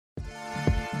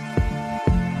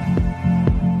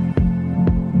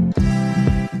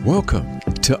Welcome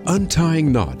to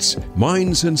Untying Knots,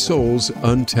 Minds and Souls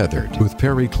Untethered with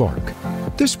Perry Clark.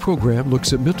 This program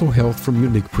looks at mental health from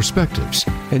unique perspectives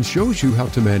and shows you how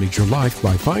to manage your life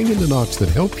by finding the knots that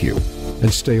help you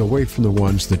and stay away from the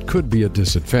ones that could be a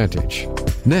disadvantage.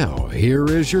 Now, here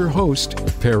is your host,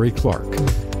 Perry Clark.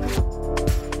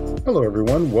 Hello,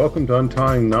 everyone. Welcome to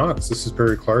Untying Knots. This is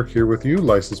Perry Clark here with you,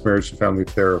 licensed marriage and family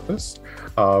therapist.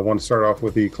 I want to start off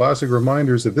with the classic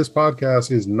reminders that this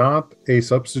podcast is not a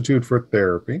substitute for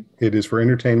therapy. It is for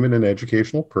entertainment and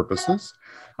educational purposes.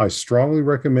 I strongly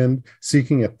recommend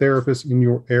seeking a therapist in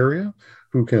your area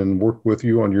who can work with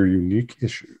you on your unique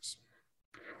issues.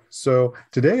 So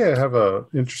today I have an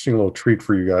interesting little treat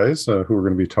for you guys who we're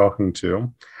going to be talking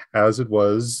to, as it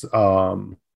was...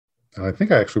 I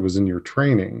think I actually was in your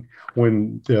training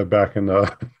when back in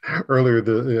earlier at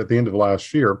the end of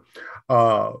last year.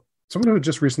 Someone who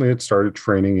just recently had started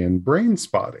training in brain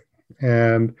spotting,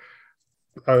 and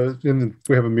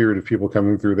we have a myriad of people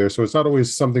coming through there. So it's not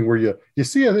always something where you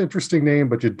see an interesting name,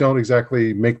 but you don't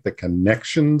exactly make the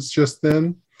connections just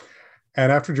then.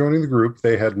 And after joining the group,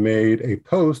 they had made a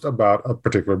post about a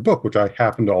particular book, which I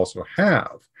happen to also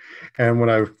have. And when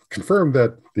I confirmed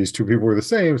that these two people were the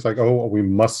same, it's like, oh, we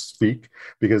must speak,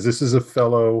 because this is a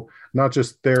fellow, not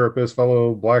just therapist,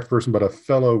 fellow Black person, but a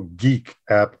fellow geek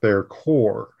at their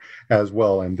core as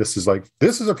well. And this is a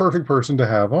perfect person to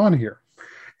have on here.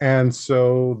 And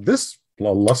so this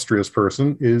illustrious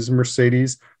person is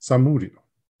Mercedes Zamudio.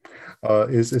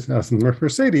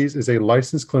 Mercedes is a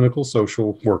licensed clinical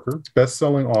social worker,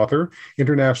 best-selling author,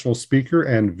 international speaker,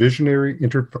 and visionary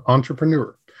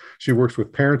entrepreneur. She works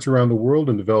with parents around the world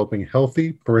in developing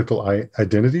healthy parental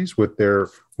identities with their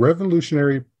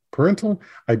revolutionary parental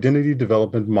identity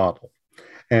development model,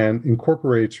 and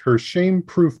incorporates her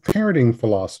shame-proof parenting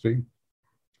philosophy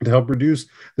to help reduce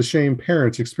the shame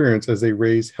parents experience as they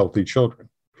raise healthy children.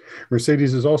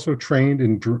 Mercedes is also trained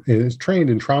in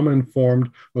trauma-informed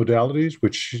modalities,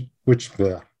 which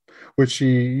she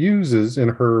uses in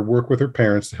her work with her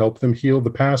parents to help them heal the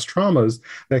past traumas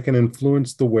that can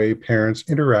influence the way parents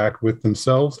interact with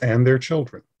themselves and their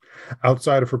children.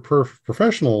 Outside of her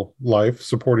professional life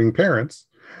supporting parents,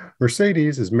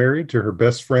 Mercedes is married to her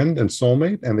best friend and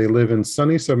soulmate, and they live in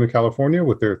sunny Southern California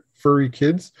with their furry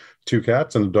kids, 2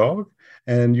 cats and a dog.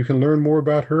 And you can learn more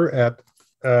about her at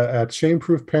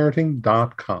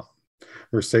shameproofparenting.com.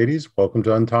 Mercedes, welcome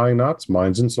to Untying Knots,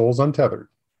 Minds and Souls Untethered.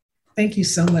 Thank you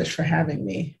so much for having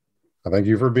me. Thank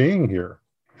you for being here.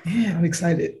 Yeah, I'm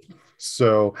excited.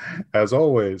 So, as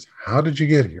always, how did you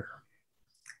get here?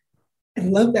 I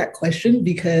love that question,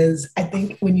 because I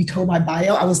think when you told my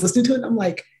bio, I was listening to it and I'm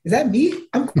like, is that me?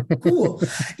 I'm cool, but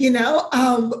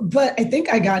I think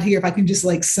I got here, if I can just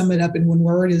sum it up in one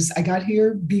word, is I got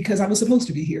here because I was supposed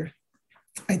to be here.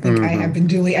 I think I have been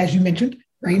doing, as you mentioned,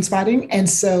 brain spotting. And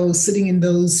so sitting in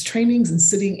those trainings and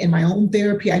sitting in my own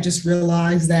therapy, I just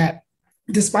realized that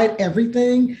despite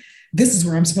everything, this is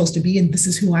where I'm supposed to be, and this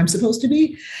is who I'm supposed to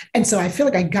be. And so I feel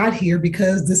like I got here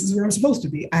because this is where I'm supposed to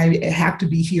be. I have to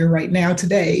be here right now,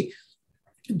 today,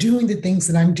 doing the things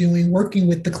that I'm doing, working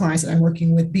with the clients that I'm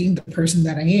working with, being the person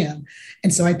that I am.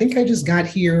 And so I think I just got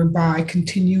here by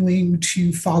continuing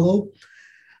to follow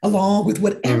along with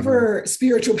whatever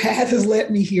spiritual path has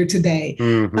led me here today.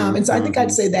 And so I think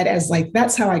I'd say that as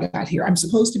that's how I got here. I'm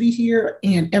supposed to be here,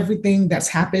 and everything that's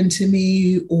happened to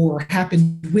me or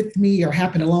happened with me or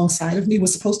happened alongside of me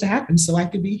was supposed to happen so I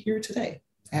could be here today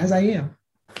as I am.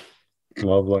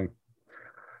 Lovely.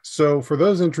 So for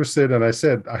those interested, and I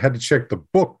said I had to check the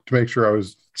book to make sure I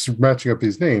was matching up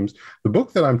these names. The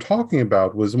book that I'm talking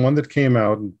about was one that came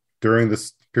out during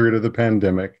this period of the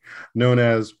pandemic, known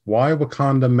as Why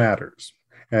Wakanda Matters.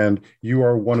 And you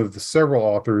are one of the several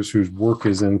authors whose work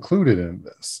is included in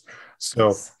this.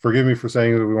 So forgive me for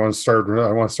saying that I want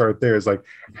to start there. It's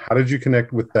how did you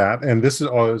connect with that? And this is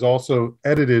also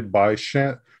edited by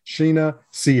Sheena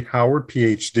C. Howard,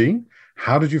 PhD.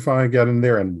 How did you finally get in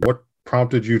there, and what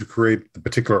prompted you to create the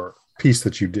particular piece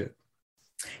that you did?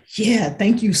 Yeah,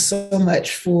 thank you so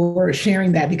much for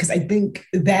sharing that, because I think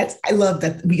I love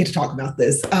that we get to talk about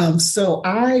this. So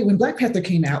when Black Panther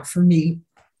came out, for me,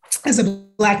 as a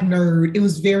Black nerd, it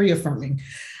was very affirming.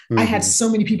 I had so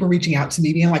many people reaching out to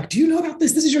me being like, do you know about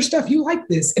this? This is your stuff. You like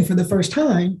this. And for the first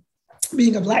time,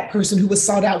 being a Black person who was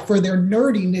sought out for their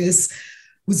nerdiness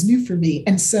was new for me.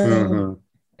 And so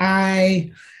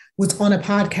I was on a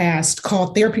podcast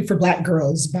called Therapy for Black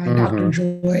Girls by Dr.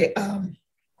 Joy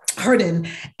Harden,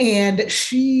 and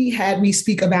she had me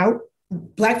speak about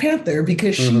Black Panther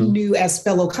because she knew, as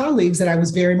fellow colleagues, that I was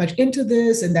very much into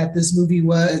this and that this movie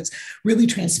was really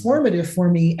transformative for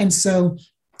me. And so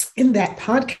in that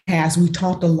podcast, we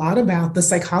talked a lot about the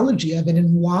psychology of it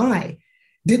and why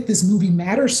did this movie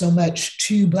matter so much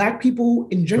to Black people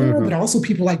in general, but also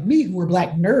people like me who were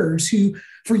Black nerds who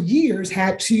for years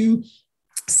had to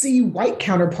see white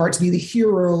counterparts be the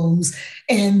heroes,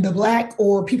 and the Black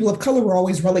or people of color were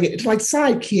always relegated to like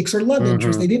sidekicks or love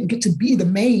interests. They didn't get to be the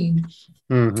main.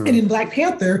 And in Black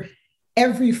Panther,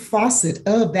 every facet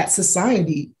of that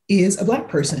society is a Black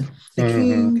person. The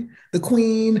king, the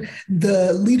queen,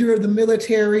 the leader of the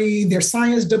military, their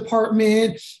science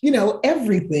department, you know,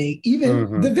 everything,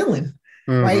 even the villain,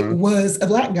 right, was a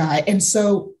Black guy. And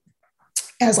so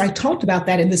as I talked about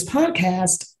that in this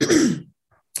podcast,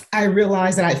 I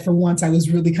realized that for once I was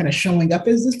really kind of showing up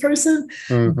as this person,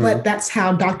 but that's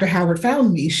how Dr. Howard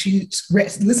found me. She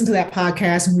listened to that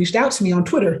podcast and reached out to me on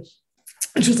Twitter,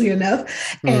 interestingly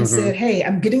enough, and said, hey,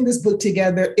 I'm getting this book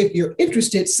together. If you're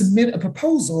interested, submit a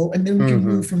proposal and then we can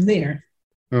move from there.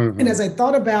 And as I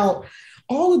thought about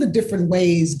all of the different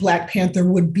ways Black Panther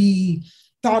would be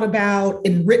thought about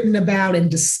and written about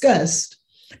and discussed,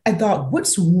 I thought,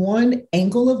 what's one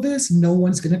angle of this no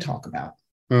one's going to talk about?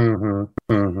 And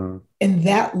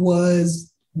that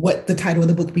was what the title of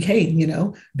the book became, you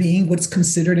know, being what's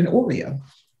considered an Oreo.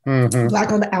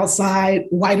 Black on the outside,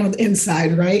 white on the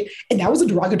inside, right? And that was a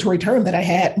derogatory term that I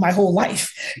had my whole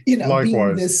life, you know, Likewise.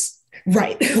 Being this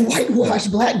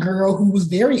whitewashed Black girl who was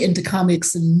very into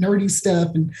comics and nerdy stuff.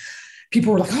 And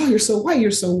people were like, oh, you're so white,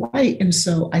 you're so white. And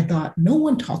so I thought, no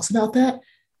one talks about that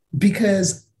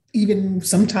because even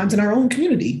sometimes in our own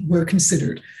community, we're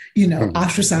considered, you know,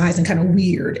 ostracized and kind of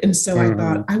weird. And so I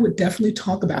thought I would definitely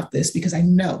talk about this because I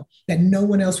know that no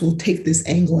one else will take this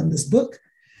angle in this book.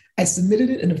 I submitted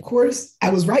it. And of course, I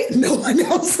was right. No one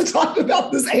else talked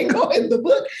about this angle in the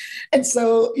book. And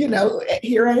so, you know,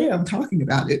 here I am talking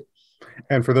about it.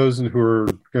 And for those who are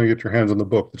going to get your hands on the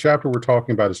book, the chapter we're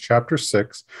talking about is chapter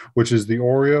 6, which is the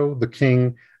Oreo, the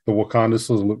King, the Wakanda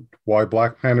Salute, why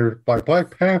Black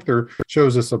Panther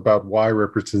shows us about why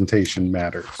representation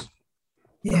matters.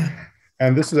 Yeah.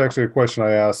 And this is actually a question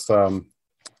I asked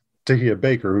Tahia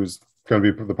Baker, who's going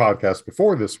to be the podcast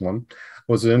before this one,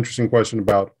 was an interesting question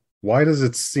about why does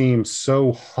it seem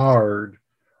so hard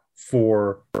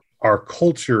for our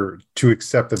culture to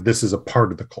accept that this is a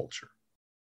part of the culture?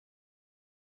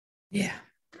 Yeah.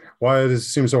 Why does it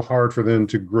seem so hard for them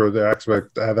to grow that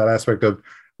aspect of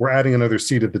we're adding another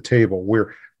seat at the table.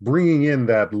 We're bringing in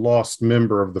that lost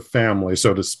member of the family,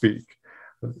 so to speak.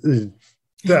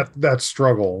 That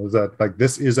struggle is that like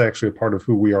this is actually a part of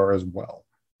who we are as well.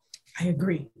 I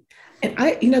agree.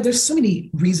 And there's so many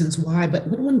reasons why, but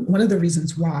one of the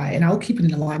reasons why, and I'll keep it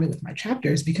in alignment with my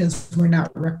chapters because we're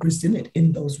not represented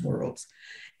in those worlds.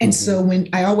 And so when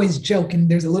I always joke, and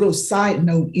there's a little side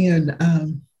note in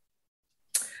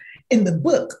the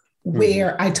book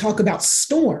where I talk about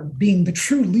Storm being the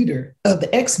true leader of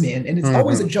the X-Men. And it's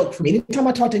always a joke for me. Anytime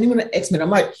I talk to anyone at X-Men, I'm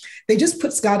like, they just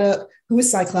put Scott up, who is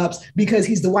Cyclops, because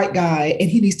he's the white guy and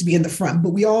he needs to be in the front.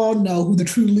 But we all know who the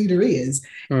true leader is.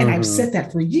 And I've said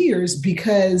that for years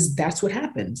because that's what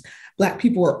happens. Black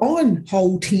people are on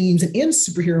whole teams and in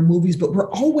superhero movies, but we're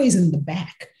always in the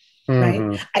back,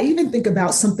 right? I even think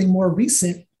about something more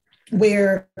recent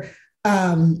where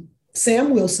Sam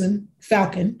Wilson,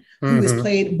 Falcon, who is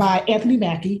played by Anthony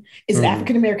Mackie, is an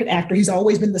African-American actor. He's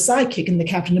always been the sidekick in the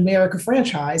Captain America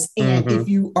franchise. And if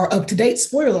you are up to date,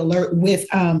 spoiler alert, with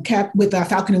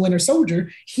Falcon and Winter Soldier,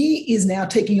 he is now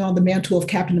taking on the mantle of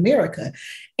Captain America.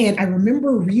 And I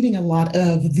remember reading a lot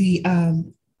of the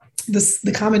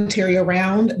commentary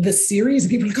around the series,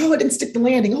 and people are like, oh, it didn't stick the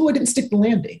landing. Oh, it didn't stick the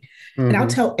landing. And I'll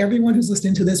tell everyone who's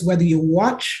listening to this, whether you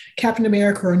watch Captain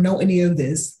America or know any of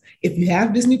this, if you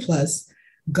have Disney Plus,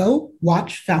 go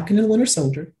watch Falcon and Winter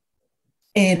Soldier.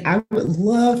 And I would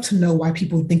love to know why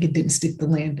people think it didn't stick the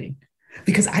landing,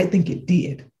 because I think it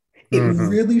did. It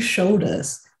really showed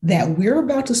us that we're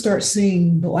about to start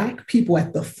seeing Black people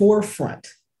at the forefront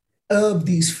of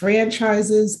these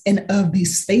franchises and of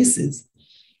these spaces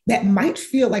that might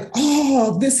feel like,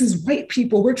 oh, this is white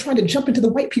people. We're trying to jump into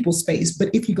the white people space. But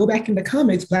if you go back in the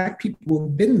comics, Black people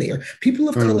have been there. People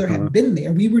of color have been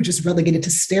there. We were just relegated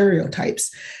to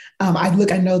stereotypes.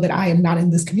 I know that I am not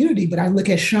in this community, but I look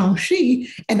at Shang-Chi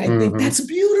and I think that's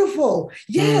beautiful.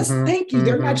 Yes, thank you.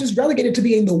 They're not just relegated to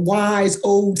being the wise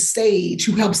old sage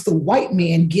who helps the white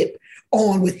man get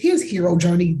on with his hero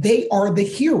journey. They are the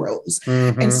heroes.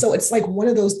 And so it's like one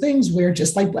of those things where,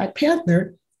 just like Black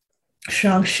Panther,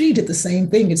 Shang-Chi did the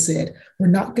same thing. It said, we're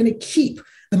not going to keep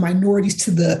the minorities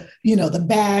to the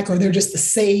back, or they're just the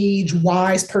sage,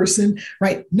 wise person,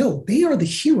 right? No, they are the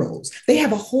heroes. They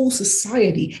have a whole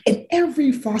society, and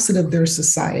every facet of their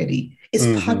society is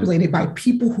Mm-hmm. populated by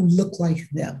people who look like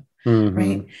them. Mm-hmm.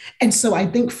 Right. And so I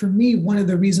think for me, one of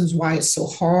the reasons why it's so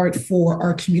hard for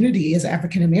our community as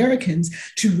African Americans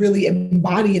to really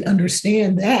embody and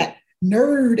understand that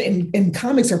nerd and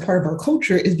comics are part of our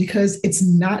culture is because it's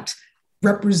not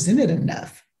represented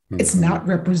enough. Mm-hmm. It's not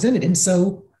represented. And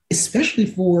so, especially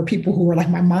for people who are like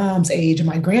my mom's age and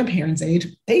my grandparents' age,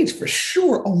 they for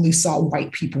sure only saw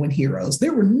white people in heroes.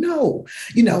 There were no,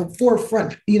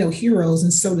 forefront, heroes.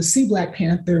 And so to see Black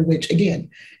Panther, which again,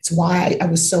 it's why I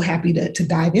was so happy to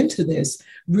dive into this,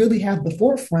 really have the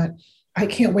forefront. I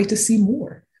can't wait to see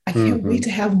more. I can't wait to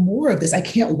have more of this. I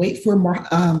can't wait for more.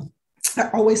 I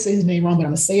always say his name wrong, but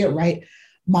I'm gonna say it right.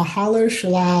 Mahala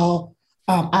Shalal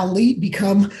Ali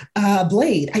become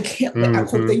Blade. I can't wait. I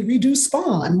hope they redo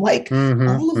Spawn. Like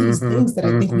all of these things that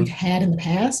I think we've had in the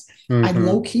past. I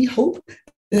low-key hope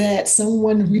that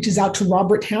someone reaches out to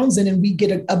Robert Townsend and we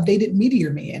get an updated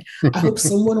Meteor Man. I hope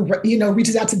someone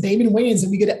reaches out to Damon Wayans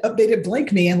and we get an updated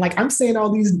Blank Man. Like I'm saying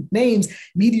all these names,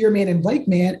 Meteor Man and Blank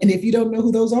Man. And if you don't know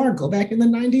who those are, go back in the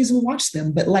 90s and watch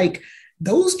them. But like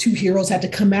those two heroes had to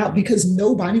come out because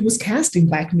nobody was casting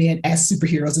Black men as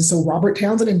superheroes. And so Robert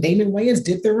Townsend and Damon Wayans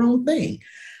did their own thing.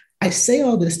 I say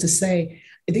all this to say,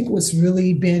 I think what's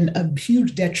really been a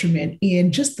huge detriment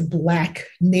in just the Black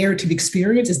narrative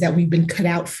experience is that we've been cut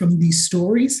out from these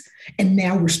stories. And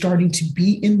now we're starting to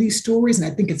be in these stories. And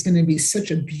I think it's going to be such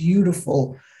a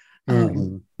beautiful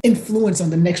influence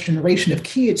on the next generation of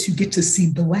kids who get to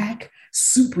see Black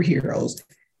superheroes,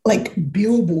 like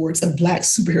billboards of Black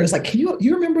superheroes. Like, you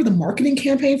remember the marketing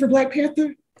campaign for Black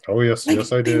Panther? Oh, yes. Like,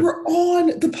 yes, I did. They were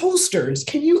on the posters.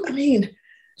 Can you imagine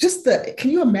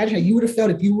how you would have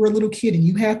felt if you were a little kid and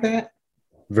you had that?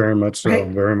 Very much so. Right?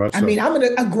 Very much so. I mean, I'm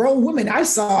a grown woman. I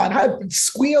saw it. I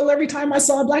squeal every time I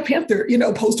saw a Black Panther,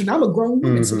 poster. And I'm a grown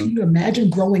woman. So can you imagine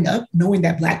growing up knowing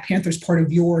that Black Panther is part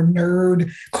of your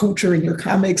nerd culture and your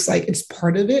comics? Like it's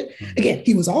part of it. Again,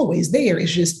 he was always there.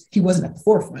 It's just he wasn't at the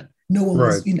forefront. No one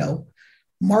was,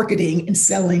 marketing and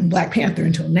selling Black Panther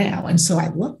until now. And so I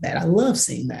love that. I love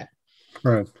seeing that.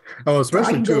 Right. Oh,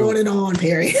 especially I can go on and on,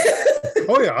 Perry.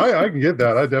 Oh yeah, I can get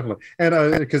that. I definitely,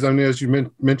 and because I mean, as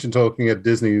you mentioned, talking at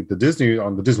Disney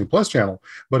on the Disney Plus channel,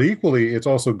 but equally, it's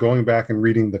also going back and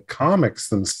reading the comics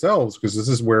themselves because this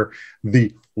is where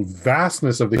the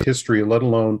vastness of the history, let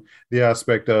alone the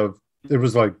aspect of it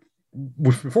was like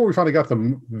before we finally got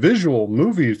the visual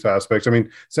movies aspects. I mean,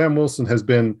 Sam Wilson has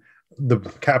been the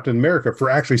Captain America for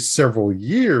actually several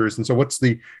years, and so what's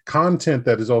the content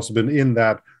that has also been in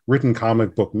that written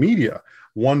comic book media?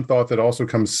 One thought that also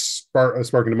comes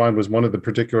sparking to mind was one of the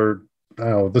particular,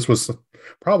 this was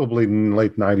probably in the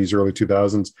late 90s, early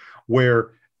 2000s,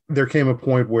 where there came a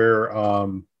point where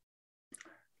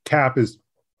Cap is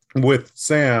with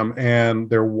Sam and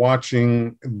they're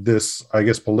watching this, I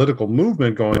guess, political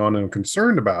movement going on and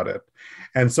concerned about it.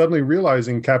 And suddenly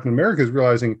Captain America is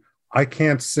realizing, I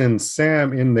can't send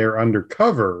Sam in there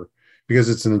undercover because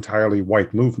it's an entirely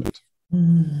white movement.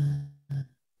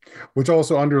 Which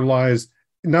also underlies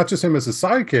not just him as a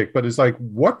sidekick, but it's like,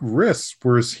 what risks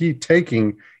was he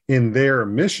taking in their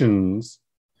missions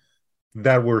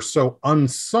that were so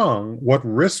unsung? What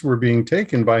risks were being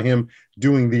taken by him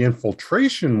doing the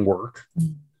infiltration work,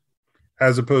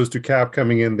 as opposed to Cap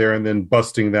coming in there and then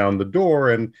busting down the door,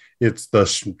 and it's the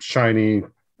shiny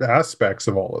aspects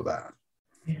of all of that.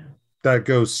 Yeah. That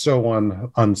goes so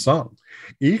unsung.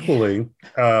 Equally,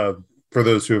 for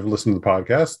those who have listened to the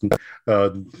podcast,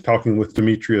 talking with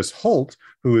Demetrius Holt,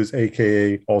 who is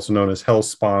AKA also known as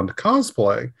Hellspawn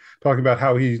Cosplay, talking about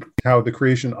how the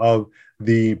creation of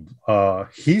the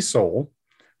He-Soul,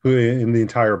 who in the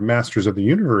entire Masters of the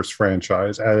Universe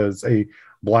franchise, as a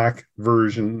black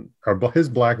version, or his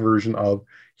black version of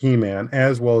He-Man,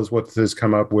 as well as what has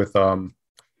come up with. I'm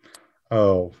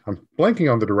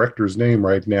blanking on the director's name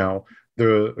right now.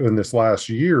 In this last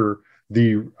year,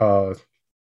 the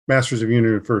Masters of the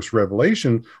Universe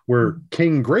Revelation, where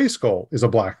King Grayskull is a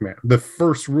black man, the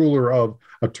first ruler of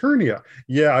Eternia.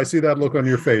 Yeah, I see that look on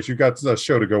your face. You got a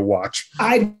show to go watch.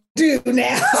 I do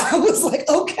now. I was like,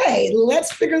 okay,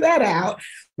 let's figure that out.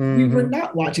 We were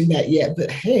not watching that yet,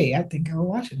 but hey, I think I'll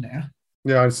watch it now.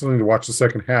 Yeah, I still need to watch the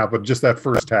second half, but just that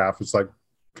first half, it's like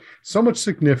so much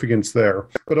significance there.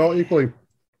 But all equally,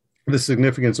 the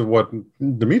significance of what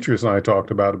Demetrius and I talked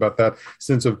about that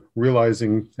sense of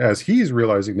realizing, as he's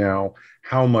realizing now,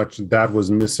 how much that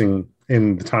was missing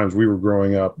in the times we were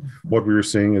growing up, what we were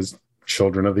seeing as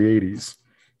children of the 80s.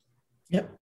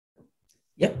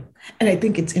 Yep. And I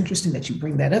think it's interesting that you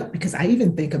bring that up, because I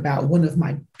even think about one of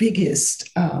my biggest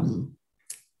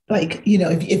like,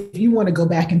 if you want to go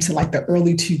back into like the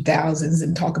early 2000s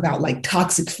and talk about like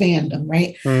toxic fandom,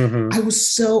 right? Mm-hmm. I was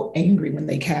so angry when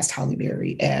they cast Halle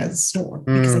Berry as Storm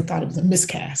because I thought it was a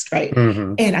miscast, right?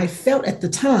 Mm-hmm. And I felt at the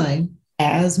time,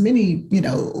 as many,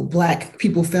 Black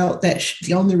people felt, that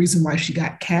the only reason why she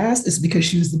got cast is because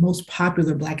she was the most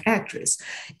popular Black actress.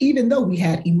 Even though we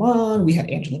had Iman, we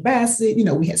had Angela Bassett,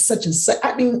 we had such and such.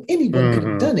 I mean, anybody could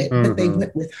have done it, but they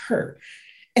went with her.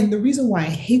 And the reason why I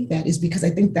hate that is because I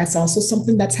think that's also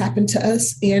something that's happened to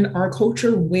us in our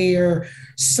culture, where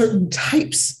certain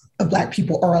types of Black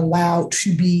people are allowed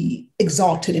to be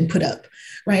exalted and put up.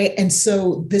 Right. And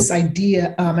so this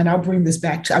idea, and I'll bring this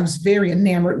back to, I was very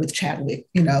enamored with Chadwick,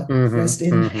 rest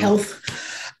in health.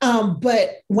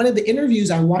 But one of the interviews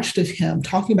I watched of him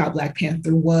talking about Black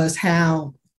Panther was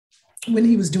how, when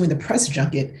he was doing the press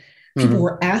junket, people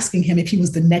were asking him if he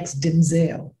was the next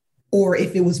Denzel or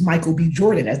if it was Michael B.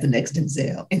 Jordan as the next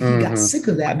Denzel. And he got sick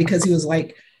of that because he was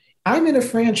like, I'm in a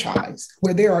franchise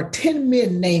where there are 10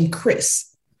 men named Chris.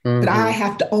 But I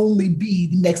have to only be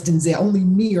the next Denzel. Only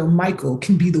me or Michael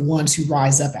can be the ones who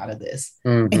rise up out of this.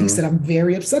 And he said, I'm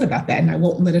very upset about that. And I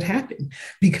won't let it happen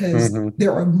because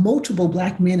there are multiple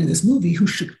Black men in this movie who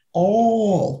should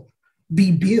all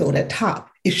be billed at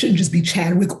top. It shouldn't just be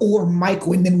Chadwick or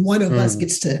Michael. And then one of us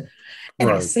gets to,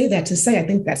 and I say that to say, I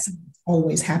think that's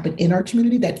always happened in our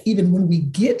community, that even when we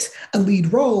get a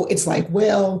lead role, it's like,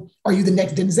 well, are you the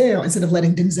next Denzel? Instead of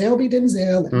letting Denzel be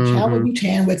Denzel, letting Chadwick be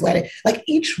Chadwick, like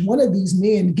each one of these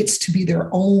men gets to be their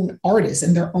own artist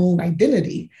and their own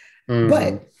identity.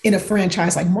 But in a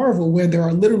franchise like Marvel, where there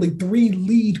are literally 3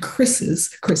 lead Chris's,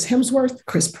 Chris Hemsworth,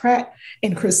 Chris Pratt,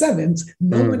 and Chris Evans,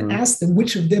 no one asks them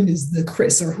which of them is the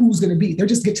Chris or who's going to be. They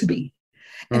just get to be.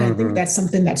 And I think that's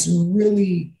something that's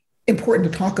really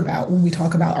important to talk about when we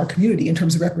talk about our community in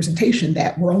terms of representation,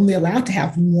 that we're only allowed to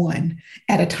have one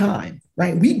at a time,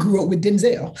 right? We grew up with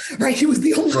Denzel, right? He was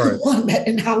the only one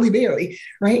in Halle Berry,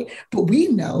 right? But we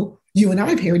know, you and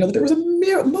I, Perry, know that there was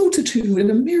a multitude and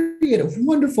a myriad of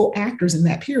wonderful actors in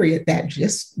that period that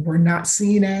just were not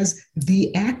seen as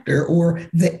the actor or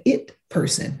the it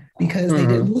person because they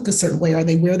didn't look a certain way, or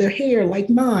they wear their hair like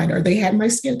mine, or they had my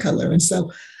skin color. And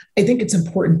so I think it's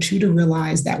important too to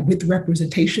realize that with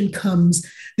representation comes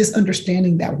this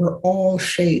understanding that we're all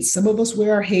shades. Some of us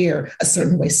wear our hair a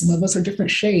certain way. Some of us are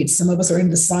different shades. Some of us are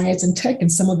into science and tech, and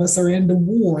some of us are into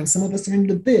war, and some of us are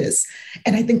into this.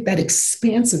 And I think that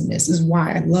expansiveness is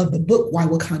why I love the book, Why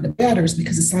Wakanda Matters,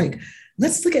 because it's like,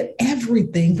 let's look at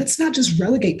everything. Let's not just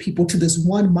relegate people to this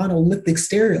one monolithic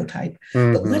stereotype,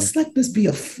 but let's let this be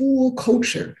a full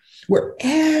culture where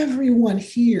everyone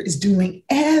here is doing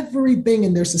everything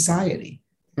in their society.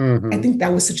 I think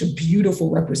that was such a beautiful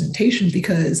representation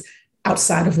because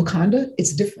outside of Wakanda,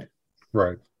 it's different.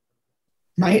 Right.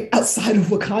 Right? Outside of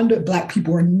Wakanda, Black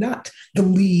people are not the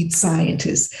lead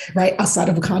scientists, right? Outside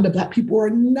of Wakanda, Black people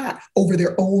are not over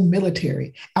their own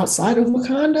military. Outside of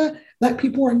Wakanda, Black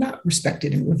people are not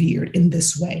respected and revered in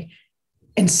this way.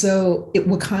 And so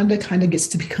Wakanda kind of gets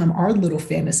to become our little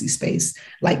fantasy space.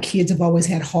 Like kids have always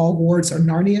had Hogwarts or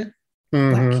Narnia.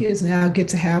 Black kids now get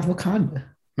to have Wakanda.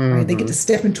 Right? They get to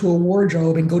step into a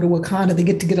wardrobe and go to Wakanda. They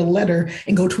get to get a letter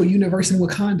and go to a university in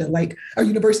Wakanda, like a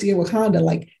university in Wakanda.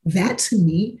 Like that, to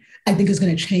me, I think is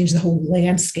going to change the whole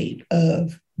landscape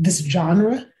of this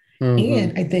genre.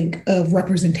 And I think of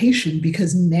representation,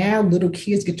 because now little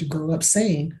kids get to grow up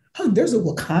saying, oh, there's a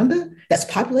Wakanda that's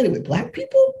populated with Black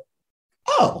people?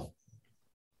 Oh,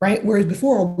 right. Whereas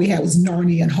before all we had was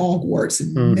Narnia and Hogwarts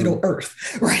and Middle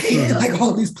Earth, right? Like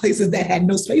all these places that had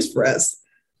no space for us.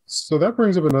 So that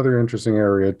brings up another interesting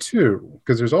area too,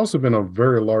 because there's also been a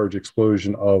very large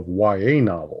explosion of YA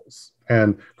novels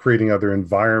and creating other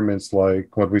environments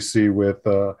like what we see with,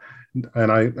 and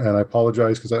I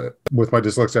apologize because with my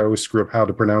dyslexia, I always screw up how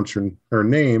to pronounce her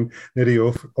name,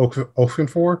 Nnedi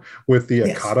Okorafor, with the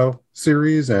Akata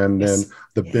series and then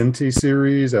the Binti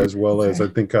series, as well as I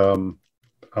think a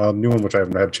new one, which I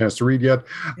haven't had a chance to read yet,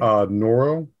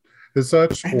 Noro. As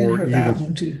such, or even that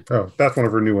one too. Oh, that's one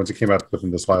of her new ones that came out within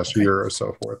this last year or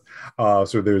so forth.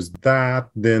 So there's that.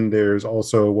 Then there's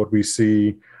also what we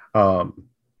see, and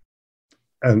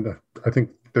I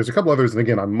think there's a couple others. And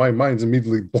again, my mind's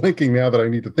immediately blanking now that I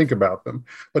need to think about them.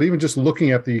 But even just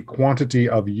looking at the quantity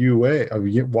of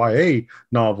YA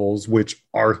novels, which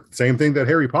are the same thing that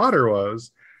Harry Potter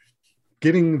was,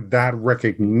 getting that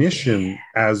recognition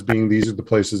as being these are the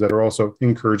places that are also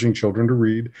encouraging children to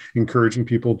read, encouraging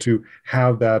people to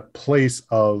have that place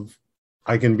of,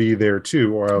 I can be there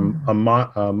too, or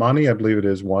Mani, I believe it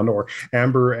is one, or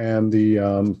Amber and the,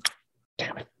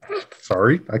 damn it,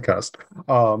 sorry, I cussed.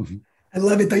 I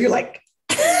love it though. You're like,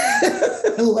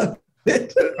 I love it.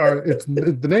 It's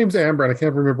the name's Amber, and I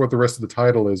can't remember what the rest of the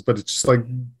title is, but it's just like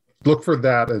look for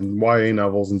that in YA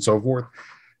novels and so forth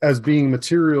as being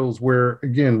materials where,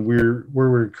 again,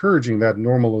 we're encouraging that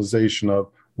normalization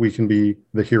of we can be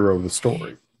the hero of the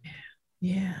story.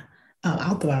 Yeah.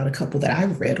 I'll throw out a couple that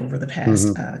I've read over the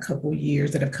past couple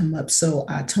years that have come up. So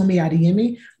Tomi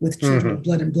Adeyemi with Children of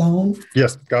Blood and Bone.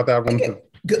 Yes, got that one.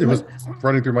 It was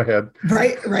running through my head.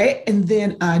 Right. And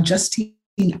then Justine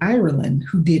Ireland,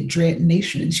 who did Dread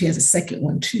Nation, and she has a second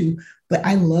one too. But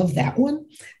I love that one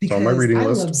because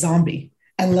love zombie.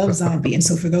 I love zombie. And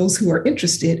so for those who are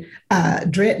interested,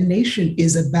 Dread Nation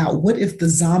is about what if the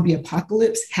zombie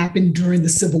apocalypse happened during the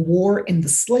Civil War and the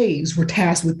slaves were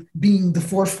tasked with being the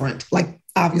forefront, like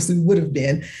obviously would have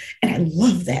been. And I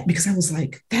love that because I was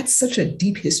like, that's such a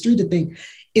deep history to think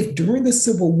if during the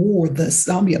Civil War, the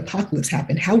zombie apocalypse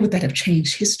happened, how would that have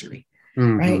changed history?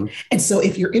 Right. And so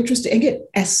if you're interested, again,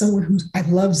 as someone I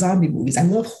love zombie movies, I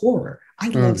love horror. I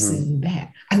love seeing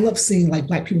that. I love seeing like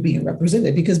Black people being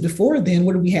represented because before then,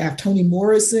 what do we have? Toni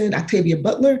Morrison, Octavia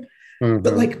Butler.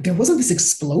 But like there wasn't this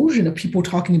explosion of people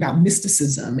talking about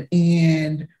mysticism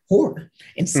and horror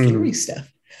and scary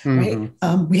stuff. Right.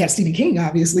 We have Stephen King,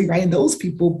 obviously, right? And those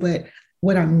people. But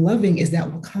what I'm loving is that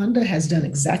Wakanda has done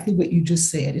exactly what you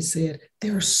just said. It said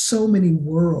there are so many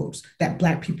worlds that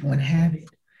Black people inhabit.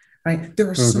 Right. There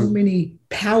are so many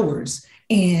powers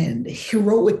and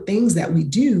heroic things that we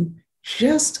do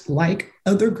just like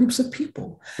other groups of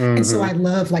people. And so I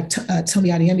love like Tomi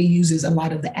Adeyemi uses a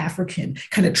lot of the African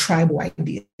kind of tribal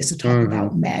ideas to talk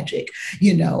about magic.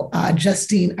 You know,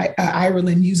 Justine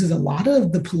Ireland uses a lot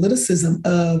of the politicism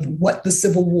of what the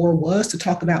Civil War was to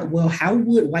talk about, well, how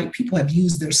would white people have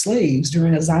used their slaves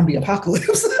during a zombie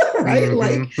apocalypse? Right.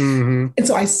 And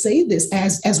so I say this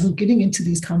as we're getting into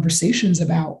these conversations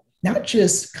about not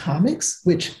just comics,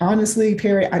 which honestly,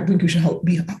 Perry, I think we should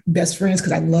be best friends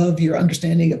because I love your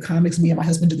understanding of comics. Me and my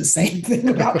husband do the same thing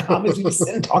about comics. We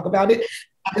sit and talk about it.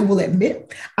 I will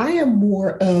admit, I am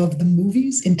more of the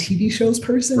movies and TV shows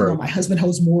person, while my husband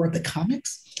holds more of the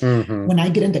comics. When I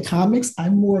get into comics,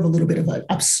 I'm more of a little bit of an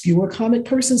obscure comic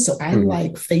person. So I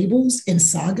like Fables and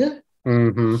Saga,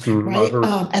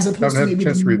 right? As opposed to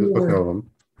maybe more.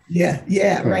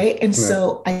 Yeah, right. And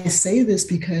so I say this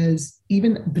because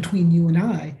even between you and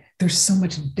I, there's so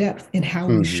much depth in how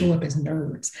we show up as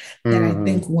nerds that I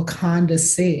think Wakanda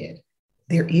said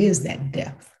there is that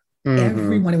depth.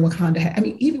 Everyone in Wakanda I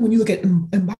mean, even when you look at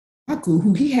M'Baku,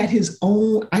 who he had his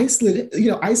own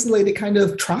isolated kind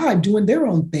of tribe doing their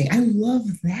own thing. I love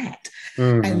that.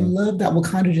 I love that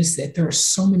Wakanda just said there are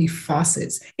so many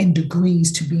facets and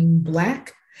degrees to being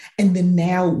Black. And then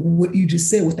now what you just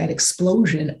said with that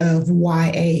explosion of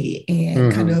YA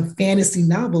and kind of fantasy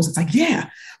novels, it's like, yes,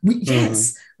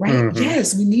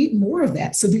 we need more of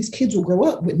that. So these kids will grow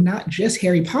up with not just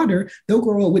Harry Potter, they'll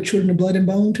grow up with Children of Blood and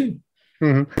Bone too.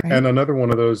 Right? And another one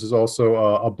of those is also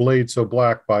A Blade So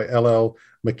Black by L.L.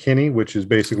 McKinney, which is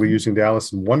basically using the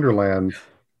Alice in Wonderland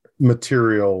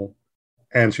material.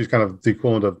 And she's kind of the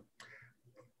equivalent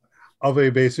of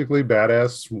a basically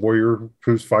badass warrior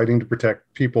who's fighting to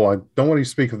protect people. I don't want to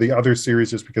speak of the other series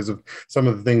just because of some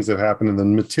of the things that have happened in the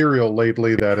material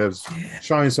lately that has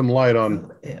shined some light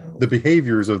on the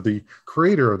behaviors of the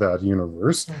creator of that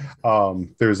universe.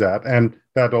 There's that. And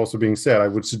that also being said, I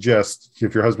would suggest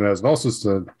if your husband hasn't also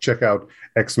to check out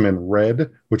X-Men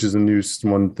Red, which is a new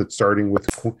one that's starting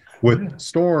with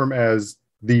Storm as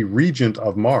the regent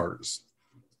of Mars.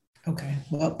 Okay,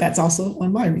 well, that's also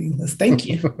on my reading list. Thank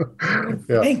you.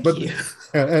 Thank you.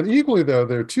 And equally, though,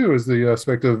 there too is the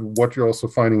aspect of what you're also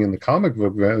finding in the comic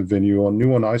book venue. A new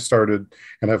one I started,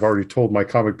 and I've already told my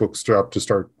comic book shop to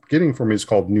start getting for me, is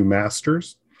called New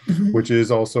Masters, which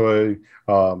is also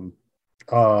a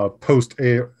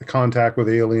post-contact with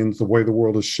aliens, the way the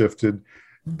world has shifted,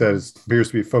 that appears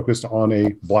to be focused on a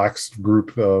Black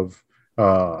group of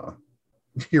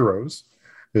heroes.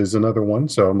 Is another one.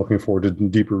 So I'm looking forward to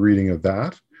deeper reading of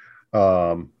that.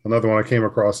 Another one I came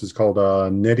across is called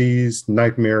Nettie's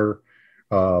Nightmare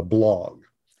Blog.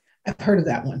 I've heard of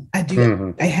that one. I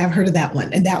do. I have heard of that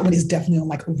one. And that one is definitely on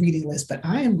like a reading list, but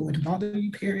I am going to bother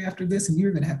you, Perry, after this, and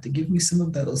you're going to have to give me some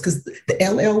of those. Because the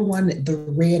LL one, the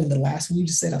Red, and the last one you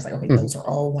just said, I was like, okay, those are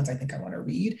all ones I think I want to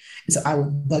read. And so I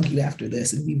will bug you after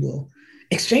this and we will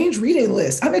exchange reading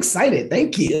lists. I'm excited.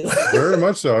 Thank you. Very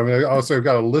much so. I mean, I also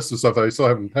got a list of stuff that I still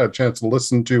haven't had a chance to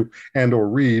listen to and or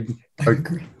read. I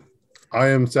agree. I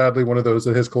am sadly one of those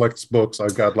that collects books.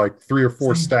 I've got like 3 or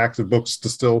 4 stacks of books to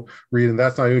still read, and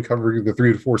that's not even covering the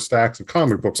 3 to 4 stacks of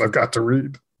comic books I've got to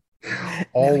read.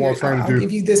 All while trying to I'll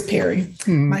give you this, Perry.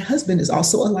 Hmm. My husband is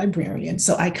also a librarian,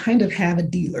 so I kind of have a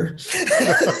dealer.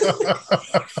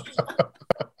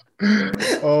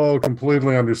 Oh,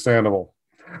 completely understandable.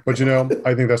 But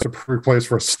I think that's a perfect place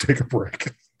for us to take a break.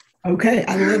 Okay,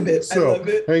 I love it. So I love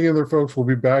it. hang in there, folks. We'll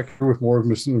be back with more of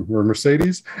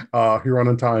Mercedes here on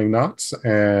Untying Knots,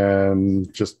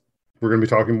 and just we're going to be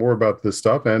talking more about this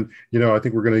stuff. And I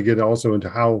think we're going to get also into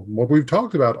how what we've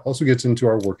talked about also gets into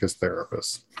our work as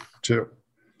therapists too.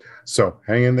 So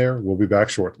hang in there. We'll be back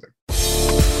shortly.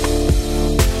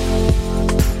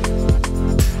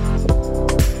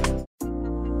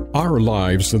 Our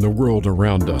lives and the world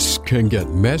around us can get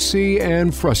messy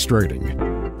and frustrating.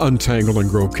 Untangle and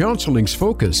Grow Counseling's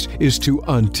focus is to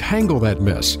untangle that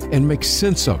mess and make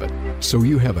sense of it so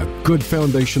you have a good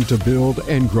foundation to build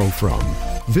and grow from.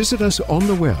 Visit us on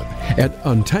the web at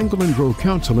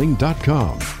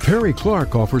untangleandgrowcounseling.com. Perry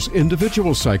Clark offers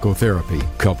individual psychotherapy,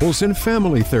 couples and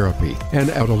family therapy, and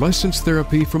adolescence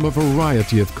therapy from a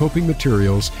variety of coping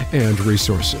materials and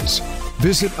resources.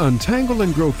 Visit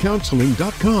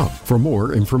untangleandgrowcounseling.com for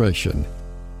more information.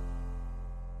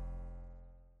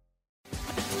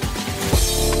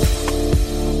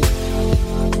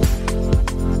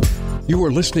 You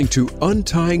are listening to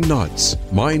Untying Knots,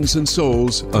 Minds and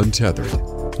Souls Untethered.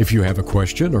 If you have a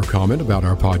question or comment about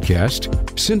our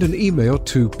podcast, send an email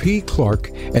to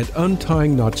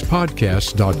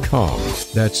pclark@untyingknotspodcast.com.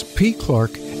 That's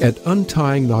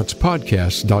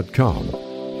pclark@untyingknotspodcast.com.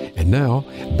 And now,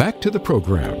 back to the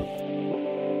program.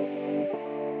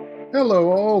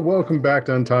 Hello, all. Welcome back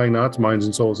to Untying Knots, Minds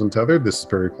and Souls Untethered. This is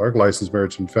Perry Clark, licensed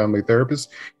marriage and family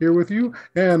therapist, here with you.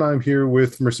 And I'm here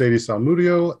with Mercedes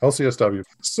Salmudio, LCSW.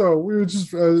 So we were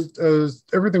just,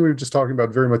 everything we were just talking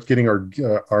about, very much getting our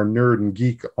nerd and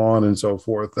geek on and so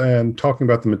forth, and talking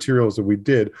about the materials that we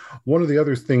did. One of the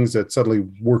other things that subtly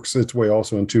works its way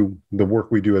also into the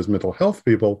work we do as mental health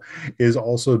people is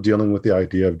also dealing with the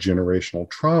idea of generational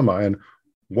trauma. And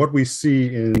what we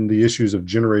see in the issues of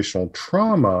generational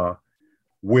trauma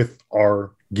with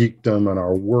our geekdom and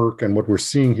our work and what we're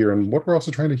seeing here and what we're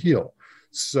also trying to heal.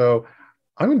 So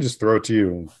I'm going to just throw it to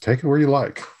you. Take it where you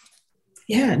like.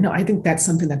 Yeah, no, I think that's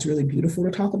something that's really beautiful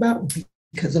to talk about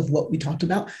because of what we talked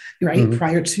about, right,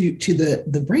 prior to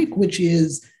the break, which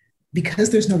is because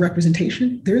there's no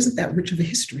representation, there isn't that rich of a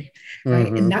history, right?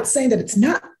 And not saying that it's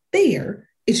not there,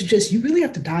 it's just you really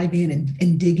have to dive in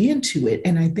and dig into it.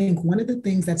 And I think one of the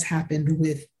things that's happened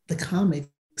with the comics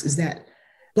is that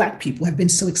Black people have been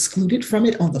so excluded from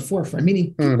it on the forefront,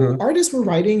 meaning artists were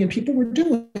writing and people were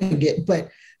doing it, but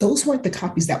those weren't the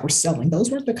copies that were selling. Those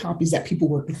weren't the copies that people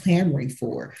were clamoring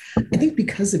for. I think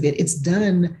because of it, it's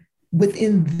done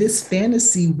within this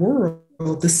fantasy world,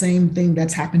 the same thing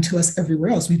that's happened to us everywhere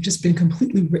else. We've just been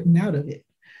completely written out of it.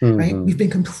 Right? We've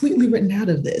been completely written out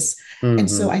of this. And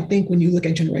so I think when you look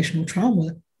at generational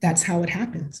trauma, that's how it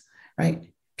happens, right?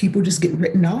 People just get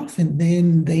written off and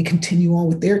then they continue on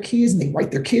with their kids and they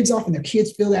write their kids off and their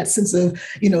kids feel that sense of,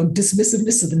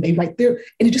 dismissiveness. And then they write and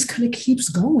it just kind of keeps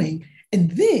going.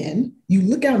 And then you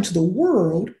look out into the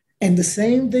world and the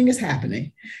same thing is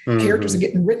happening. Characters are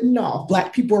getting written off.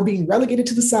 Black people are being relegated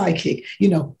to the sidekick.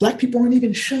 Black people aren't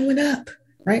even showing up.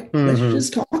 Right? Let's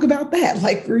just talk about that.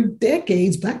 Like for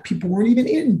decades, Black people weren't even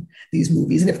in these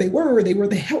movies. And if they were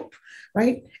the help,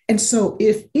 right? And so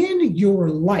if in your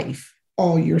life,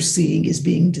 all you're seeing is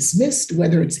being dismissed,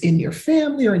 whether it's in your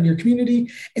family or in your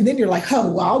community, and then you're like,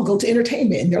 oh, well, I'll go to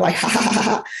entertainment. And they're like, ha, ha, ha,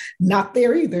 ha, not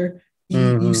there either.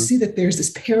 You see that there's this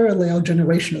parallel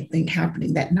generational thing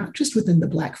happening that not just within the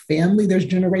Black family, there's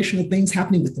generational things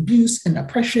happening with abuse and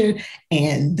oppression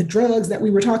and the drugs that we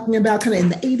were talking about kind of in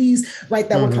the 80s, right?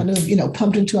 That were kind of,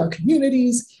 pumped into our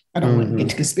communities. I don't want to get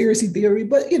into conspiracy theory,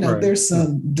 but, there's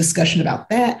some discussion about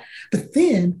that. But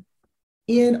then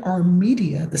in our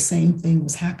media, the same thing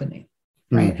was happening.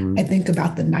 Right. I think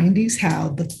about the 90s, how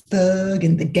the thug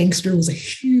and the gangster was a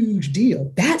huge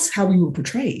deal. That's how we were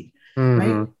portrayed.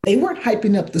 Right? They weren't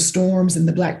hyping up the Storms and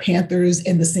the Black Panthers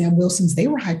and the Sam Wilsons. They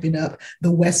were hyping up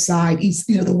the West Side,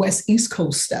 the West East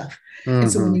Coast stuff.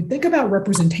 And so when you think about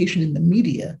representation in the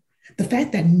media, the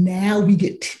fact that now we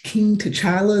get King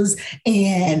T'Challa's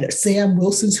and Sam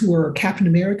Wilson's who are Captain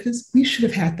America's, we should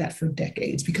have had that for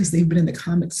decades because they've been in the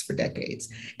comics for decades.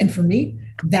 And for me,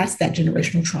 that's that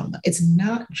generational trauma. It's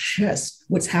not just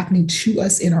what's happening to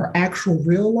us in our actual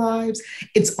real lives.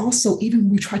 It's also even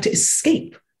when we try to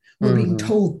escape. We're being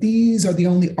told these are the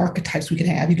only archetypes we can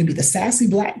have. You can be the sassy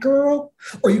Black girl,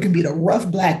 or you can be the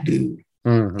rough Black dude.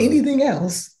 Anything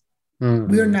else,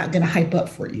 we're not going to hype up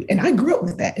for you. And I grew up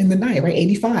with that in the 90s, right?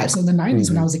 85. So in the 90s,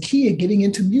 when I was a kid getting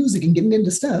into music and getting into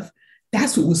stuff,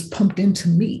 that's what was pumped into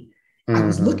me. I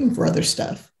was looking for other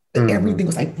stuff, but everything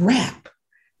was like rap,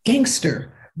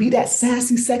 gangster, be that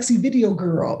sassy, sexy video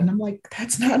girl. And I'm like,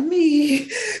 that's not me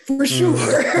for sure.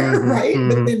 Right.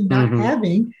 But then not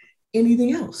having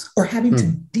anything else, or having to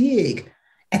dig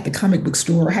at the comic book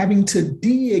store, or having to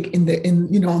dig on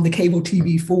the cable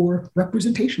TV for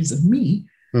representations of me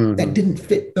that didn't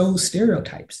fit those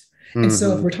stereotypes. And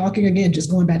so if we're talking again, just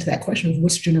going back to that question of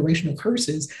what's generational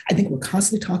curses, I think we're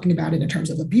constantly talking about it in terms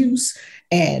of abuse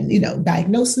and,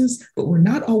 diagnosis, but we're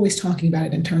not always talking about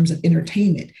it in terms of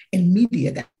entertainment and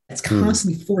media that's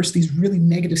constantly forced these really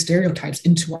negative stereotypes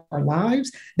into our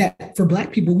lives that for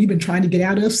Black people, we've been trying to get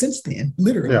out of since then,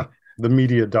 literally. Yeah, the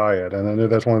media diet. And I know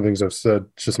that's one of the things I've said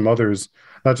to some others,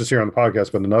 not just here on the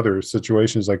podcast, but in other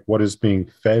situations, like what is being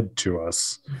fed to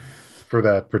us for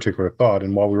that particular thought.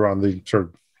 And while we were on the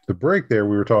break there,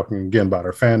 we were talking again about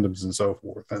our fandoms and so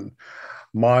forth. And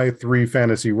my 3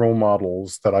 fantasy role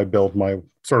models that I built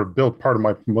part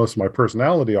of most of my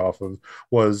personality off of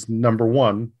was, number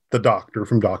 1, the Doctor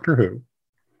from Doctor Who.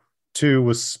 2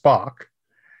 was Spock,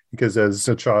 because as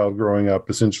a child growing up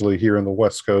essentially here in the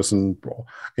West Coast and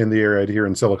in the area here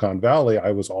in Silicon Valley,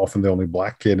 I was often the only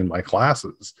Black kid in my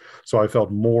classes. So I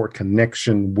felt more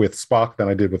connection with Spock than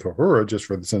I did with Uhura, just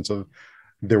for the sense of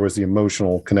there was the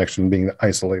emotional connection, being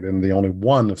isolated and the only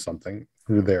one of something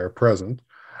there present.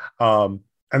 And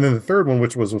then the third one,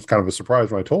 which was kind of a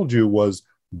surprise when I told you, was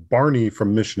Barney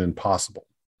from Mission Impossible.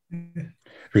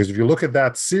 Because if you look at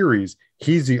that series,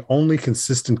 he's the only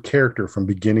consistent character from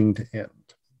beginning to end.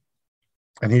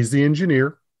 And he's the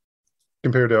engineer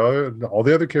compared to all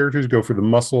the other characters who go for the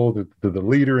muscle, the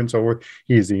leader and so forth.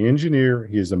 He is the engineer.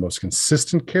 He is the most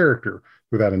consistent character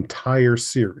for that entire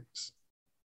series.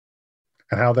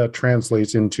 And how that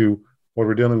translates into what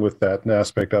we're dealing with, that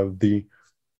aspect of the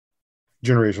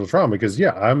generational trauma. Because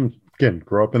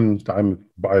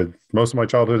most of my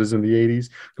childhood is in the 80s,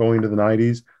 going into the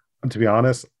 90s. And to be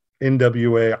honest,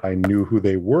 NWA, I knew who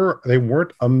they were. They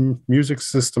weren't a music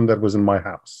system that was in my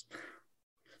house.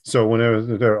 So when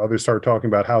others started talking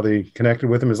about how they connected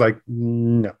with him, it's like,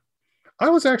 no. I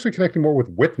was actually connecting more with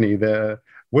Whitney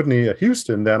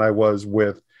Houston than I was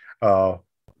with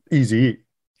Eazy-E.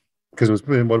 Because it was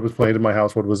what was played in my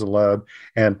house, what was allowed.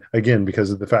 And again, because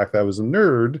of the fact that I was a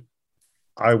nerd,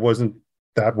 that wasn't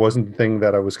the thing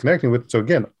that I was connecting with. So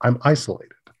again, I'm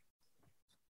isolated.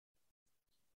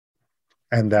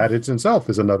 And that itself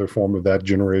is another form of that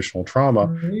generational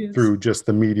trauma through just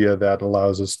the media that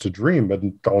allows us to dream. But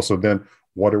also then,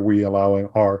 what are we allowing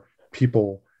our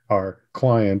people, our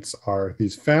clients,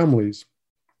 these families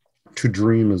to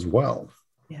dream as well?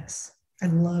 Yes, I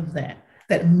love that.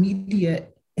 That media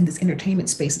in this entertainment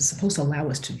space is supposed to allow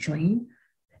us to dream.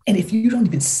 And if you don't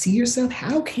even see yourself,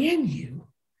 how can you?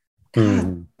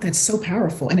 God, that's so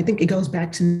powerful. And I think it goes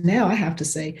back to now, I have to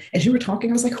say, as you were talking,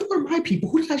 I was like, who are my people?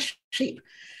 Who did I shape?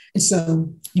 And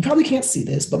so you probably can't see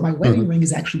this, but my wedding ring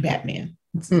is actually Batman.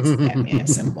 It's Batman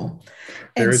symbol.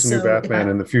 There is a new Batman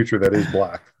in the future that is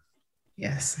Black.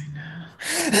 Yes, I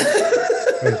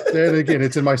know. And again,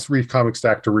 it's in my free comic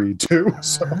stack to read too.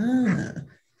 So.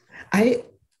 I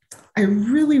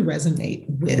really resonate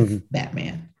with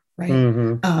Batman, right?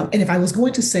 And if I was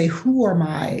going to say who are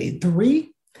my 3,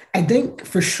 I think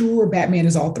for sure Batman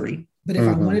is all 3. But if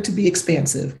I wanted to be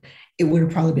expansive, it would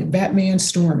have probably been Batman,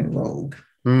 Storm, and Rogue.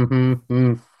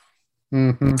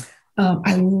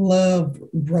 I love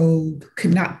Rogue.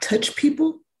 Could not touch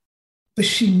people, but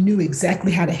she knew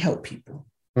exactly how to help people.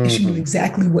 And she knew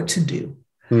exactly what to do.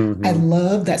 I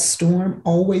love that Storm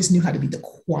always knew how to be the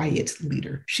quiet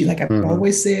leader. I've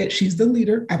always said, she's the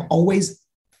leader. I've always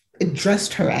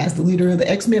addressed her as the leader of the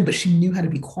X-Men, but she knew how to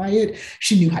be quiet.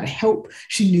 She knew how to help.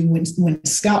 She knew when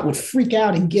Scott would freak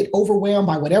out and get overwhelmed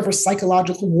by whatever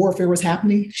psychological warfare was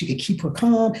happening, she could keep her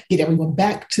calm, get everyone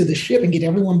back to the ship and get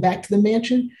everyone back to the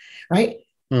mansion, right?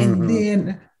 And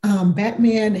then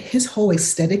Batman, his whole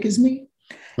aesthetic is me.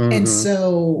 And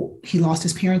so he lost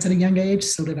his parents at a young age.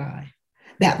 So did I.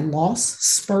 That loss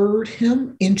spurred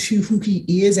him into who he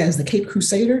is as the Caped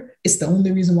Crusader. It's the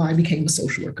only reason why I became a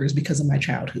social worker, is because of my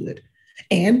childhood.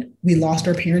 And we lost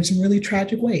our parents in really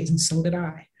tragic ways, and so did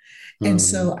I. And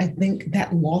so I think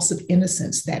that loss of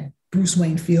innocence that Bruce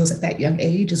Wayne feels at that young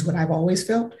age is what I've always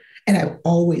felt. And I've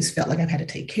always felt like I've had to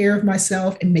take care of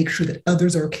myself and make sure that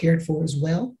others are cared for as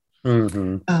well.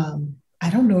 I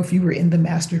don't know if you were in the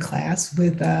master class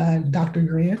with Dr.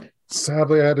 Grant.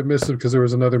 Sadly, I had to miss it because there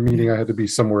was another meeting I had to be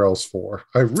somewhere else for.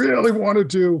 I really wanted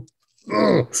to.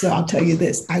 So I'll tell you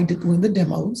this. I did one of the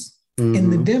demos. In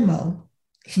the demo,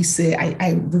 he said,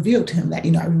 I revealed to him that,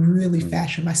 I really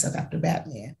fashioned myself after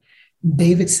Batman.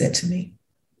 David said to me,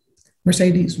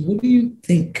 Mercedes, what do you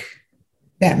think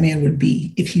Batman would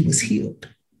be if he was healed.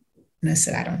 And I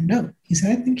said, I don't know. He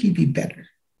said, I think he'd be better.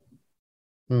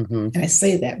 Mm-hmm. And I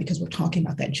say that because we're talking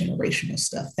about that generational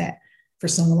stuff that for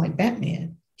someone like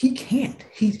Batman, he can't.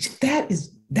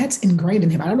 That's ingrained in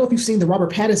him. I don't know if you've seen the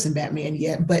Robert Pattinson Batman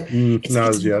yet, but it's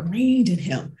ingrained in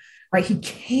him, right? He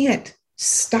can't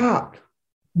stop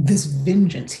this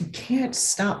vengeance. He can't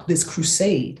stop this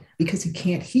crusade because he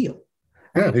can't heal.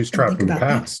 Right? Yeah, he's trapped in the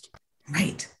past.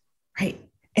 Right.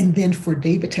 And then for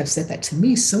David to have said that to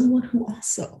me, someone who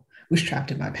also was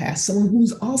trapped in my past, someone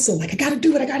who's also like, I got to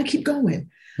do it. I got to keep going.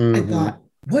 Mm-hmm. I thought,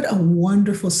 what a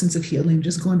wonderful sense of healing,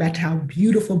 just going back to how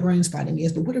beautiful brain spotting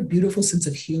is, but what a beautiful sense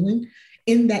of healing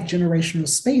in that generational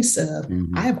space of,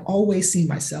 I have always seen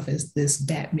myself as this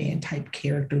Batman type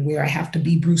character where I have to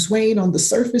be Bruce Wayne on the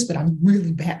surface, but I'm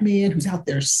really Batman who's out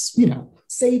there,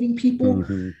 saving people.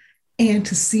 Mm-hmm. And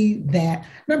to see that,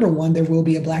 number one, there will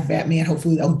be a Black Batman.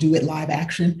 Hopefully they'll do it live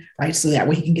action, right? So that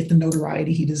way he can get the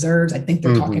notoriety he deserves. I think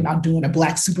they're talking about doing a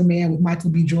Black Superman with Michael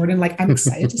B. Jordan. Like, I'm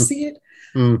excited to see it.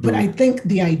 But I think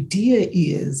the idea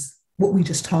is what we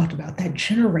just talked about, that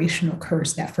generational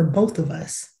curse that for both of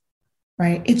us,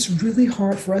 right? It's really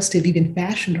hard for us to have even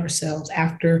fashioned ourselves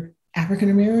after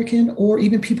African-American or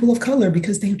even people of color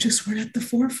because they just weren't at the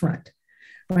forefront,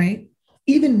 right?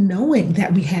 Even knowing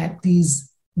that we had these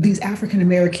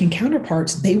African-American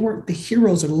counterparts, they weren't the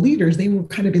heroes or the leaders, they were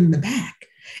kind of in the back.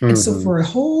 And so for a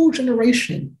whole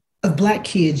generation of Black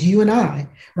kids, you and I,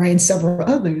 right, and several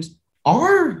others,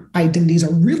 our identities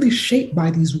are really shaped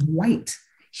by these white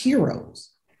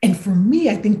heroes. And for me,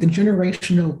 I think the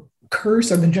generational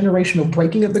curse or the generational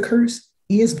breaking of the curse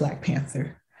is Black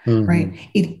Panther, right?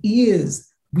 It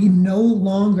is, we no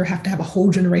longer have to have a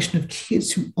whole generation of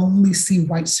kids who only see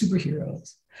white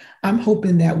superheroes. I'm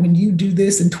hoping that when you do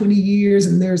this in 20 years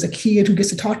and there's a kid who gets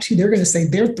to talk to you, they're going to say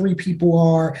their three people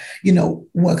are,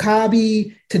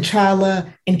 W'Kabi,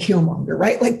 T'Challa, and Killmonger,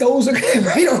 right? Like those are,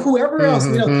 right? Or whoever else,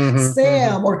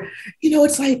 Sam, or,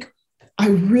 it's like, I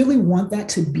really want that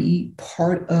to be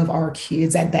part of our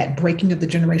kids at that breaking of the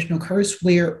generational curse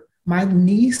where my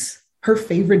niece, her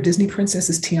favorite Disney princess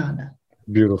is Tiana.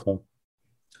 Beautiful.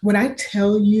 When I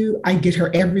tell you I get her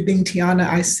everything Tiana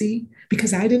I see,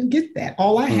 because I didn't get that.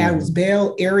 All I had was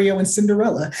Belle, Ariel, and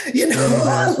Cinderella,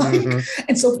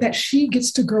 And so that she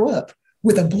gets to grow up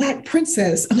with a Black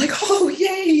princess, I'm like, oh,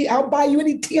 yay, I'll buy you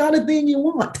any Tiana thing you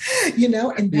want,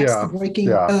 and that's the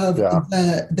breaking of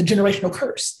the generational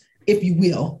curse, if you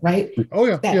will, right? Oh,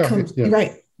 yeah. That comes,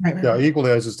 right. Yeah,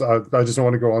 equally, I just don't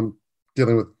want to go on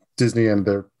dealing with Disney and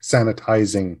their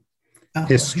sanitizing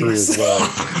history as well.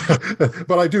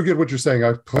 But I do get what you're saying.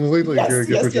 I completely get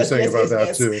what you're saying about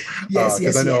that too.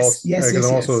 Because I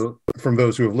know also from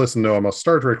those who have listened know I'm a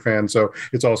Star Trek fan, so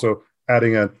it's also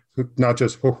adding a not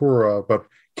just Uhura, but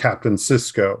Captain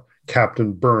Sisko,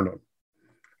 Captain Burnham.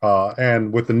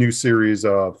 And with the new series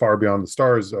Far Beyond the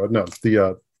Stars,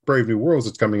 the Brave New Worlds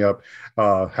that's coming up,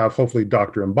 have hopefully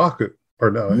Dr. M'Baku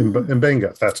or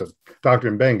M'Benga. That's it.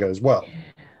 Dr. M'Benga as well.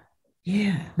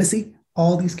 Yeah. But see,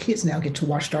 all these kids now get to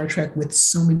watch Star Trek with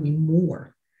so many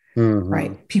more,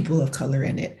 right? People of color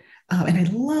in it. And I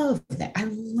love that. I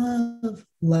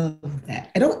love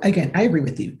that. I agree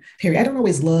with you, Perry. I don't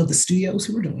always love the studios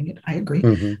who are doing it. I agree.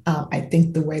 I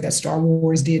think the way that Star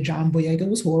Wars did John Boyega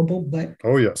was horrible, but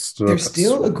there's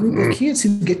still a group of kids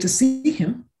who get to see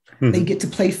him. They get to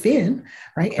play Finn,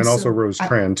 right? And also Rose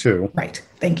Cran too. Right.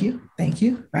 Thank you.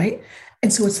 Right.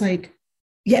 And so it's like,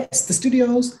 yes, the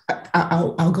studios,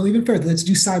 I'll go even further. Let's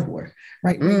do Cyborg,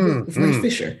 right? Ray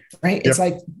Fisher, right? Yep. It's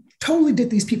like totally did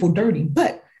these people dirty,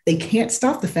 but they can't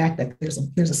stop the fact that there's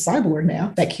a cyborg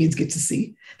now that kids get to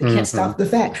see. They can't stop the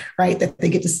fact, right, that they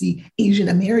get to see Asian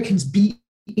Americans be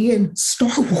in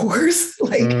Star Wars.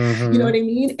 Like, you know what I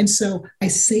mean? And so I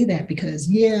say that because,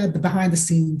 the behind the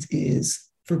scenes is,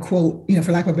 for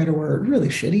lack of a better word, really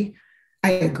shitty.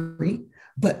 I agree.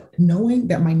 But knowing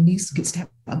that my niece gets to have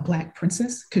a Black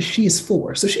princess, because she is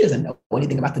 4, so she doesn't know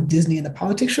anything about the Disney and the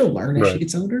politics. She'll learn as she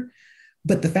gets older.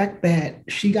 But the fact that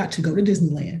she got to go to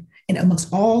Disneyland, and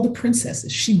amongst all the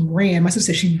princesses, my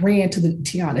sister said she ran to the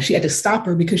Tiana. She had to stop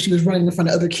her because she was running in front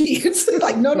of other kids.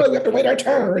 Like, no, we have to wait our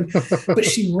turn. But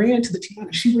she ran to the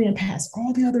Tiana. She ran past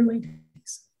all the other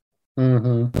ladies,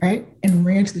 right? And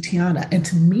ran to the Tiana. And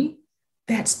to me,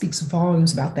 that speaks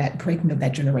volumes about that breaking of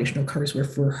that generational curse, where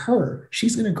for her,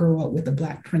 she's going to grow up with a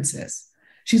Black princess.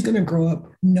 She's going to grow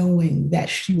up knowing that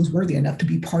she was worthy enough to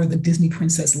be part of the Disney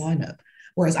princess lineup.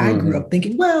 Whereas I grew up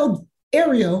thinking, well,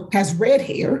 Ariel has red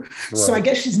hair, so I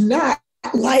guess she's not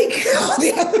like all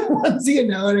the other ones, you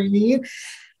know what I mean?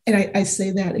 And I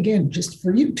say that again, just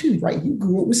for you too, right? You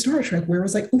grew up with Star Trek, where it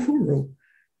was like Uhuru.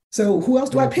 So who else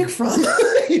do I pick from?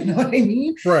 You know what I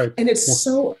mean? Right. And it's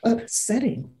so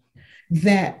upsetting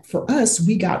that for us,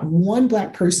 we got one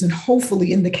Black person,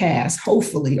 hopefully in the cast,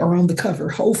 hopefully, or on the cover,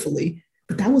 hopefully,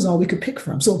 but that was all we could pick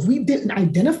from. So if we didn't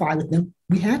identify with them,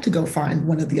 we had to go find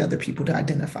one of the other people to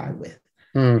identify with.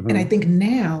 Mm-hmm. And I think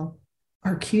now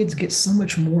our kids get so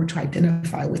much more to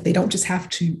identify with. They don't just have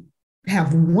to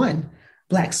have one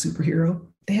Black superhero,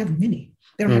 they have many.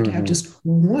 They don't have to have just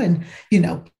one,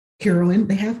 heroine.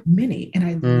 They have many. And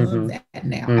I love that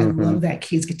now. I love that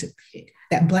kids get to pick,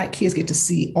 that Black kids get to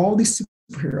see all these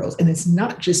superheroes. And it's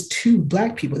not just 2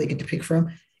 Black people they get to pick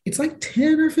from. It's like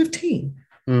 10 or 15.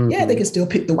 Yeah, they can still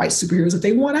pick the white superheroes if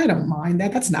they want. I don't mind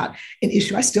that. That's not an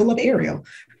issue. I still love Ariel,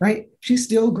 right? She's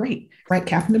still great, right?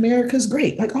 Captain America's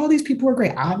great. Like all these people are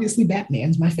great. Obviously,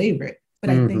 Batman's my favorite. But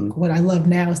I think what I love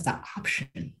now is the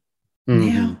option.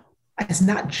 Now, it's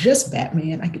not just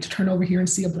Batman. I get to turn over here and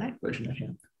see a Black version of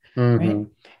him, right?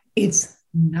 It's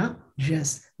not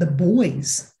just the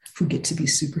boys who get to be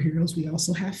superheroes. We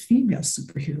also have female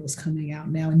superheroes coming out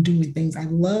now and doing things. I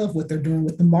love what they're doing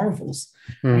with the Marvels,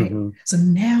 right? So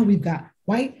now we've got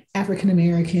white,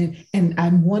 African-American, and I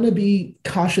want to be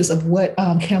cautious of what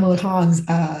Kamala Khan's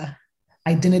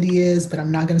identity is, but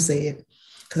I'm not going to say it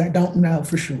because I don't know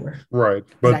for sure. Right.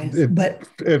 But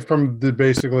from the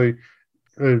basically,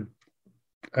 and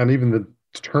even the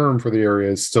term for the area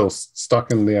is still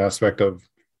stuck in the aspect of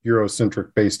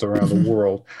Eurocentric based around the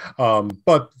world.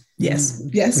 But yes,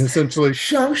 essentially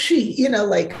Shang-Chi,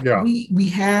 we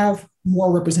have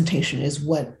more representation is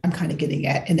what I'm kind of getting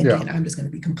at. And again, I'm just going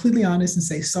to be completely honest and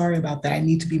say, sorry about that. I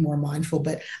need to be more mindful,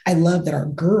 but I love that our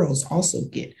girls also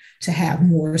get to have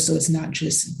more. So it's not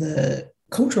just the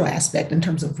cultural aspect in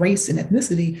terms of race and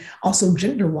ethnicity, also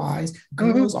gender-wise,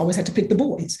 girls always had to pick the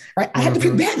boys, right? I had to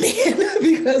pick Batman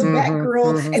because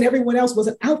Batgirl and everyone else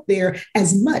wasn't out there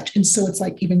as much. And so it's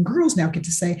like even girls now get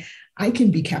to say, I can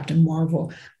be Captain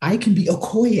Marvel. I can be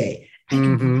Okoye. I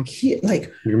can be a kid.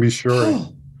 Like, you can be sure.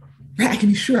 I can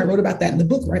be sure. I wrote about that in the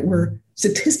book, right? Where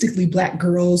statistically Black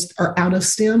girls are out of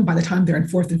STEM by the time they're in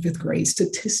 4th and 5th grade,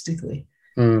 statistically.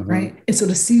 Right. And so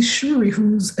to see Shuri,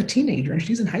 who's a teenager and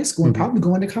she's in high school and probably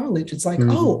going to college, it's like,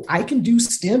 oh, I can do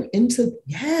STEM into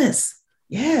yes.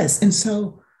 And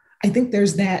so I think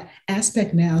there's that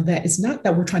aspect now that it's not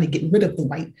that we're trying to get rid of the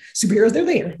white superheroes. They're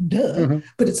there,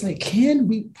 but it's like, can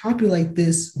we populate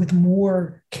this with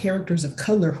more characters of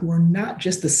color who are not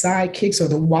just the sidekicks or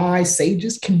the wise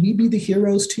sages? Can we be the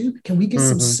heroes too? Can we get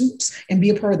some suits and be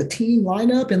a part of the team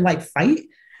lineup and like fight?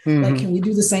 Like, can we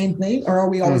do the same thing? Or are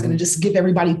we always going to just give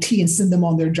everybody tea and send them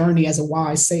on their journey as a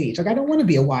wise sage? Like, I don't want to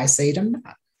be a wise sage. I'm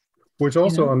not. Which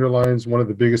also underlines one of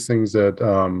the biggest things that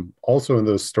also in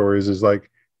those stories is like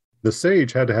the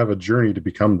sage had to have a journey to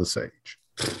become the sage.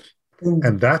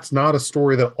 And that's not a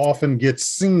story that often gets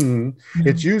seen.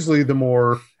 It's usually the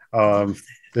more,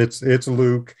 it's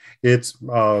Luke, it's,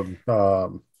 God,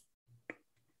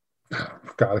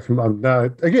 I'm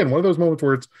not, again, one of those moments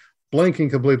where it's blanking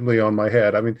completely on my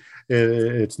head. I mean,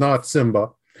 it's not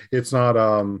Simba. It's not.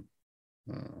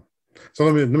 So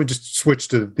let me just switch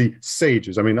to the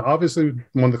sages. I mean, obviously,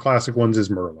 one of the classic ones is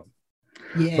Merlin.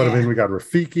 Yeah. But I mean, we got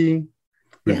Rafiki.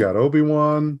 We've got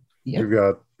Obi-Wan. We've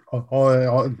got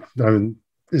all. I mean,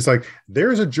 it's like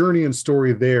there's a journey and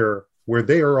story there where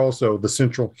they are also the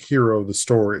central hero of the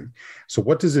story. So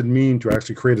what does it mean to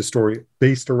actually create a story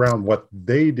based around what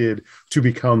they did to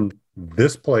become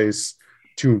this place,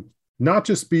 to not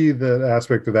just be the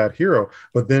aspect of that hero,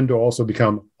 but then to also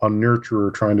become a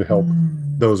nurturer trying to help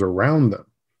those around them.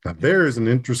 Now, there's an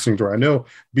interesting story. I know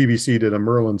BBC did a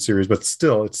Merlin series, but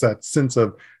still, it's that sense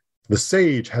of the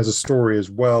sage has a story as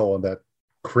well, and that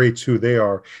creates who they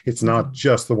are. It's not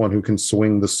just the one who can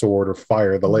swing the sword or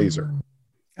fire the laser.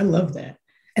 I love that.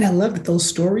 And I love that those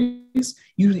stories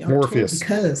usually aren't told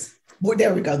because, well,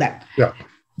 there we go.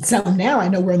 So now I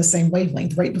know we're on the same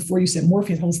wavelength. Right before you said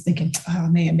Morpheus, I was thinking, oh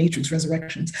man, Matrix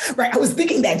Resurrections. Right. I was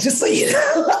thinking that, just so you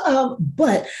know.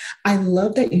 But I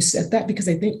love that you said that, because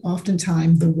I think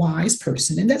oftentimes the wise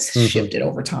person, and that's shifted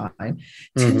over time,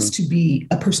 tends to be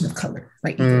a person of color,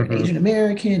 right? Either an Asian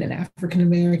American, an African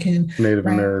American, Native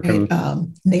American,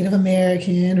 Native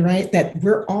American, right? That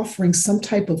we're offering some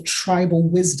type of tribal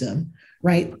wisdom,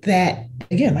 right? That,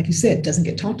 again, like you said, doesn't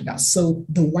get talked about. So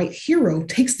the white hero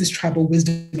takes this tribal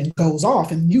wisdom and goes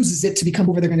off and uses it to become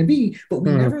who they're going to be. But we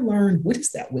never learn, what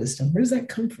is that wisdom? Where does that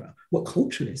come from? What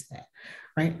culture is that,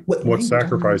 right? What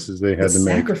sacrifices they had to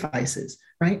make. Sacrifices,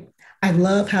 right? I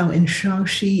love how in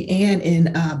Shang-Chi and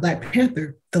in Black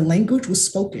Panther, the language was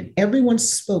spoken. Everyone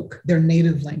spoke their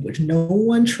native language. No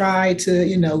one tried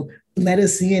to, let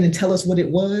us in and tell us what it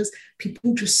was,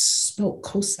 people just spoke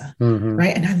Xhosa,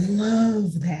 right? And I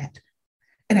love that.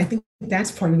 And I think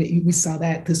that's part of it. We saw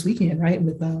that this weekend, right?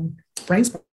 With Brain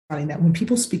Spotting, that when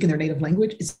people speak in their native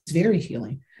language, it's very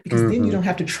healing, because then you don't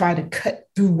have to try to cut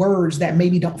through words that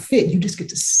maybe don't fit. You just get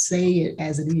to say it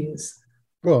as it is.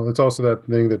 Well, it's also that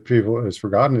thing that people has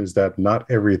forgotten, is that not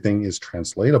everything is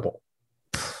translatable.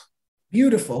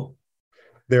 Beautiful.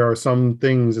 There are some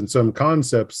things and some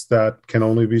concepts that can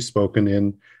only be spoken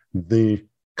in the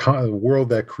world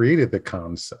that created the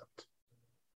concept.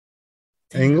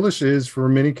 English is, for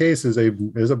many cases,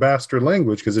 a bastard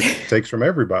language because it takes from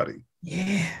everybody.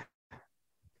 Yeah.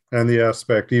 And the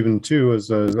aspect, even too,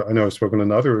 as I know I've spoken in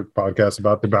other podcasts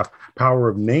about the power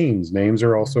of names. Names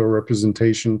are also a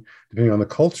representation, depending on the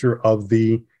culture, of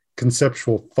the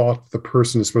conceptual thought the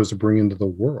person is supposed to bring into the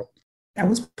world. That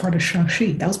was part of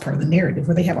Shang-Chi. That was part of the narrative,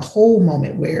 where they have a whole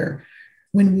moment where,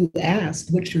 when we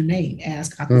asked, "What's your name?"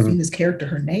 ask Awkwafina's character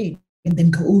her name, and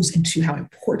then goes into how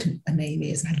important a name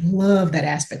is. And I love that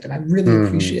aspect, and I really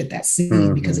appreciate that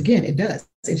scene because, again,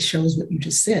 it shows what you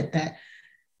just said, that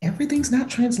everything's not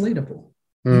translatable.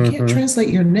 You can't translate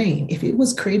your name. If it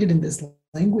was created in this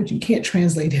language, you can't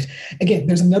translate it. Again,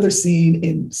 there's another scene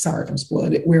in, sorry if I'm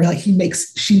spoiling it, where like she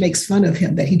makes fun of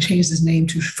him that he changed his name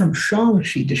from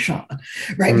Shang-Chi to Sean,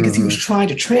 right? Because he was trying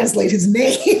to translate his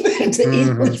name into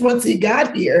English once he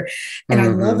got here. And I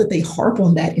love that they harp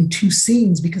on that in two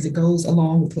scenes, because it goes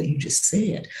along with what you just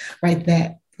said, right?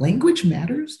 That language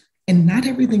matters and not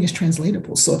everything is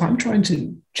translatable. So if I'm trying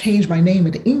to change my name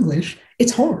into English,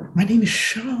 it's hard. My name is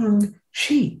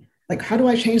Shang-Chi. Like, how do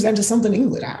I change that into something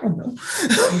English? I don't know,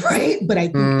 right? But I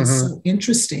think it's so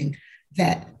interesting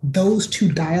that those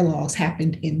two dialogues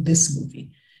happened in this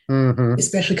movie,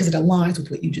 especially because it aligns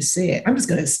with what you just said. I'm just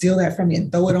going to steal that from you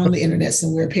and throw it on the internet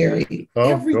somewhere, Perry.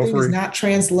 Everything is not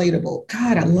translatable.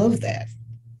 God, I love that.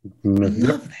 I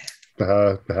love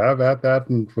that. Have at that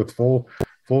and with full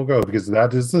go, because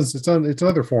that is it's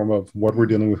another form of what we're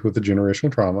dealing with the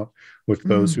generational trauma, with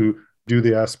those who do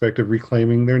the aspect of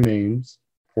reclaiming their names,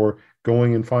 or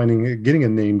going and getting a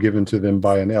name given to them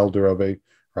by an elder of a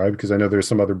tribe. Because I know there's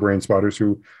some other brain spotters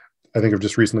who I think have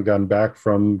just recently gotten back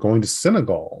from going to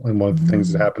Senegal, and one of the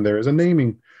things that happened there is a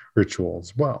naming ritual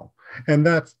as well. And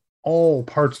that's all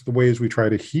parts of the ways we try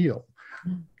to heal.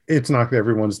 It's not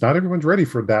everyone's ready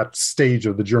for that stage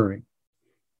of the journey.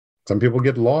 Some people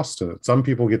get lost in it. Some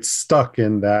people get stuck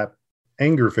in that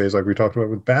anger phase, like we talked about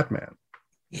with Batman.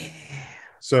 Yeah.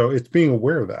 So it's being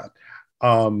aware of that.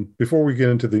 Before we get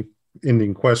into the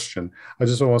ending question, I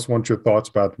just also want your thoughts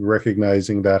about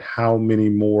recognizing that how many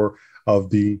more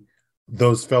of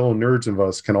those fellow nerds of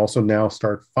us can also now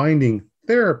start finding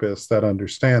therapists that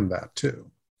understand that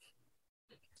too.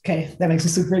 Okay, that makes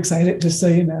me super excited, just so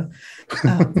you know.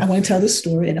 I want to tell this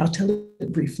story, and I'll tell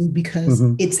it briefly because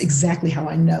it's exactly how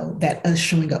I know that us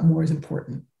showing up more is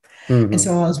important. And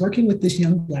so I was working with this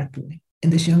young Black boy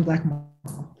and this young Black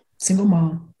mom, single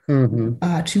mom,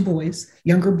 two boys.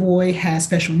 Younger boy has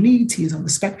special needs. He is on the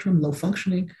spectrum, low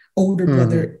functioning. Older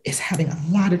brother is having a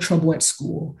lot of trouble at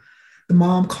school. The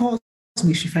mom calls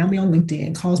me. She found me on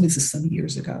LinkedIn, calls me, this is some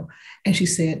years ago. And she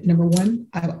said, number one,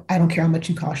 I don't care how much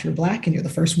you cost, you're Black and you're the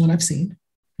first one I've seen.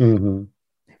 And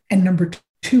number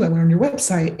two, I went on your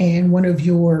website and one of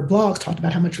your blogs talked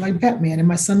about how much you like Batman, and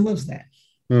my son loves that.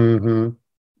 And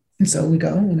so we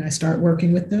go and I start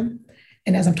working with them.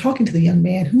 And as I'm talking to the young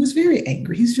man, who is very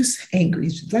angry, he's just angry.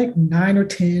 He's just like 9 or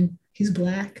 10. He's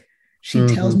Black. She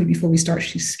tells me before we start,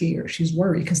 she's scared. She's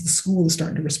worried because the school is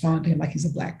starting to respond to him like he's a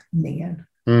Black man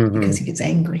because he gets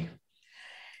angry.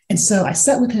 And so I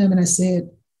sat with him and I said,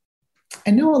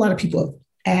 I know a lot of people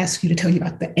have asked you to tell you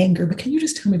about the anger, but can you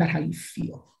just tell me about how you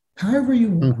feel? However you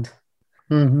want.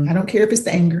 I don't care if it's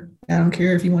the anger. I don't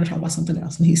care if you want to talk about something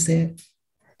else. And he said,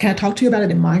 can I talk to you about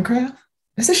it in Minecraft?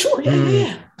 I said, sure,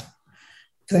 yeah.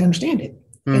 Because I understand it.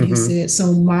 And he said,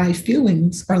 so my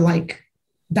feelings are like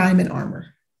diamond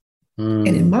armor. And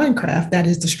in Minecraft, that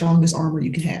is the strongest armor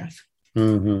you can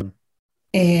have.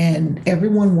 And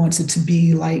everyone wants it to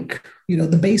be like,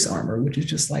 the base armor, which is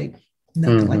just like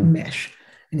nothing, like mesh.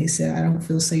 And he said, I don't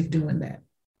feel safe doing that.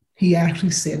 He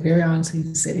actually said, very honestly,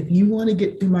 he said, if you want to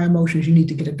get through my emotions, you need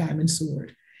to get a diamond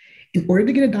sword. In order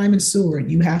to get a diamond sword,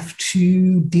 you have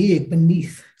to dig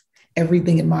beneath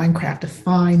everything in Minecraft to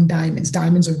find diamonds.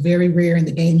 Diamonds are very rare in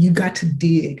the game. You got to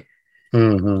dig.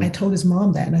 I told his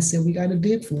mom that, and I said, we got to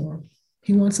dig for him.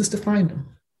 He wants us to find him.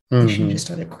 And she just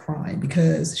started crying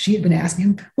because she had been asking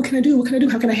him, what can I do? What can I do?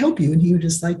 How can I help you? And he was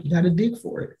just like, you got to dig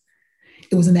for it.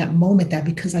 It was in that moment that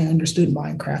because I understood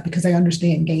Minecraft, because I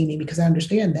understand gaming, because I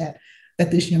understand that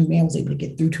this young man was able to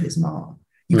get through to his mom.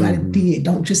 You got to dig.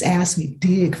 Don't just ask me.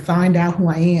 Dig. Find out who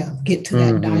I am. Get to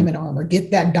that diamond armor.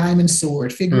 Get that diamond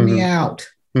sword. Figure me out.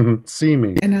 See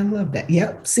me. And I love that.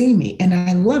 Yep. See me. And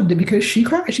I loved it because she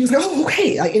cried. She was like, oh,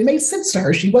 okay. Like, it made sense to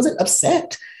her. She wasn't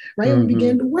upset. Right. And we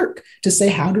began to work to say,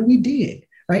 how do we dig?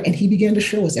 Right. And he began to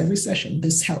show us every session.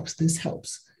 This helps. This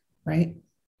helps. Right.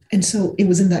 And so it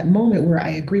was in that moment where I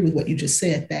agree with what you just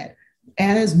said, that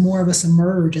as more of us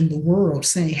emerge in the world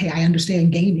saying, hey, I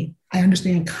understand gaming. I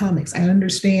understand comics. I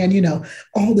understand,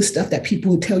 all the stuff that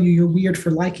people tell you you're weird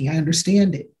for liking. I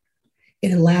understand it.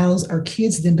 It allows our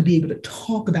kids then to be able to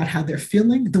talk about how they're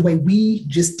feeling the way we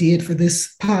just did for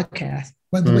this podcast,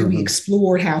 or the way we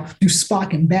explored how through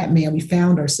Spock and Batman we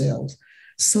found ourselves.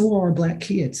 So are our Black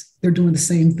kids. They're doing the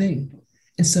same thing.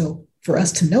 And so for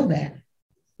us to know that,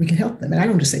 we can help them. And I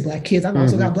don't just say Black kids. I've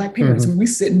also got Black parents where we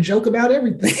sit and joke about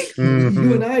everything.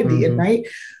 You and I did, right?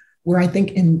 Where I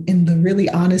think in the really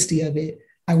honesty of it,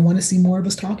 I want to see more of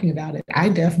us talking about it. I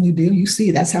definitely do. You see,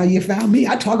 that's how you found me.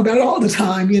 I talk about it all the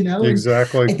time,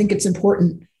 Exactly. And I think it's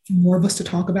important for more of us to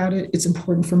talk about it. It's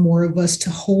important for more of us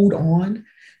to hold on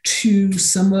to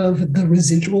some of the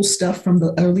residual stuff from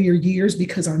the earlier years,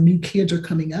 because our new kids are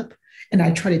coming up. And I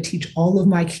try to teach all of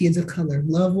my kids of color,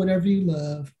 love whatever you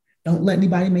love. Don't let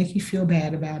anybody make you feel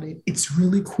bad about it. It's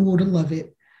really cool to love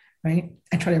it, right?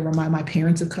 I try to remind my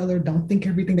parents of color, don't think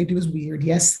everything they do is weird.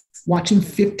 Yes, watching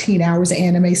 15 hours of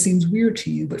anime seems weird to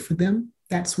you, but for them,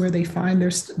 that's where they find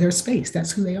their space.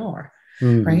 That's who they are,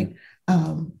 right?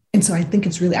 And so I think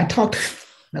it's really,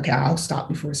 okay, I'll stop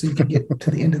before so you can get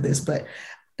to the end of this, but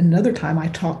another time I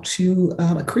talked to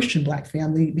a Christian Black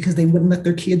family because they wouldn't let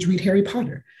their kids read Harry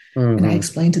Potter. And I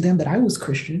explained to them that I was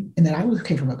Christian and that I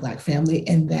came from a Black family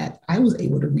and that I was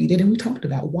able to read it. And we talked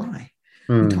about why.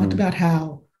 We talked about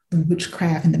how the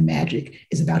witchcraft and the magic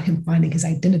is about him finding his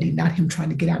identity, not him trying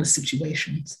to get out of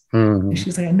situations. And she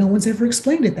was like, no one's ever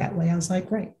explained it that way. I was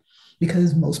like, right.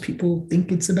 Because most people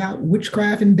think it's about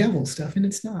witchcraft and devil stuff, and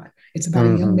it's not. It's about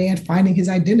a young man finding his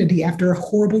identity after a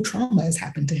horrible trauma has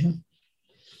happened to him.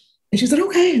 And she said,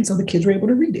 okay. And so the kids were able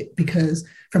to read it because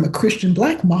from a Christian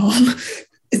Black mom,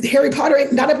 Harry Potter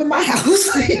ain't not up in my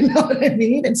house, you know what I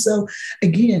mean? And so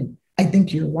again, I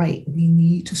think you're right. We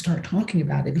need to start talking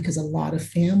about it because a lot of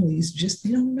families just,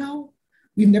 they don't know.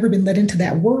 We've never been let into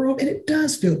that world, and it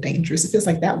does feel dangerous. It feels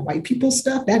like that white people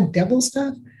stuff, that devil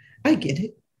stuff. I get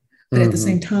it. But at the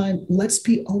same time, let's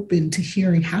be open to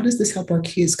hearing, how does this help our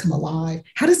kids come alive?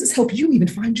 How does this help you even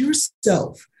find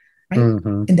yourself? Right?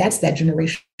 And that's that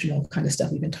generational kind of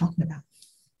stuff we've been talking about.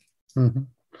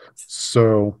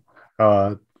 So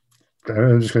I'm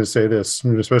just going to say this,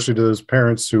 especially to those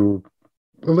parents who,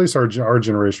 at least our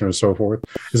generation and so forth,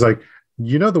 is like,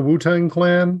 the Wu-Tang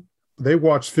Clan, they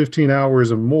watched 15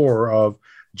 hours or more of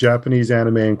Japanese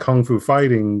anime and kung fu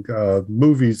fighting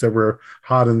movies that were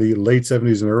hot in the late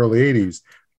 70s and early 80s.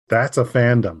 That's a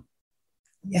fandom.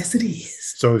 Yes, it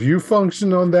is. So if you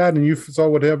function on that and you saw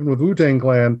what happened with Wu-Tang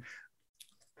Clan,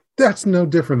 that's no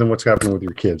different than what's happening with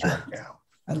your kids right now.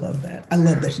 I love that. I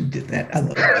love that you did that. I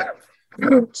love that.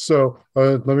 So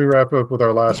let me wrap up with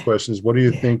our last questions. What do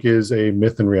you think is a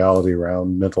myth and reality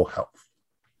around mental health?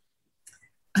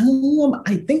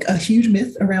 I think a huge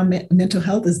myth around mental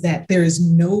health is that there is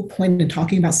no point in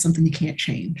talking about something you can't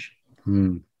change.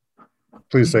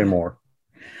 Please say more.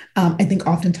 I think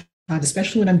oftentimes,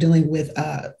 especially when I'm dealing with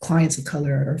clients of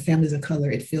color or families of color,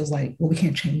 it feels like, well, we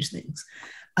can't change things.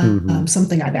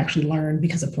 Something I've actually learned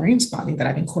because of brain spotting that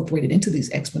I've incorporated into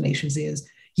these explanations is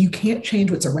you can't change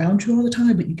what's around you all the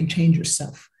time, but you can change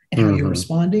yourself and how you're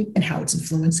responding and how it's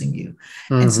influencing you.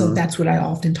 And so that's what I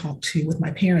often talk to with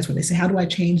my parents when they say, how do I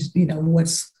change,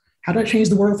 how do I change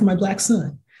the world for my Black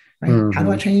son? Right? How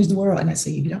do I change the world? And I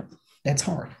say, you don't. That's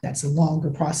hard. That's a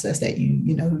longer process that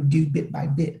you do bit by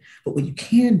bit. But what you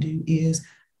can do is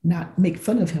not make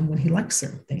fun of him when he likes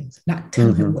certain things, not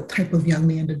tell him what type of young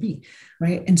man to be,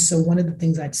 right? And so one of the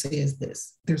things I'd say is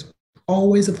this: there's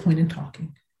always a point in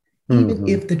talking, even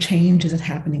if the change isn't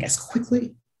happening as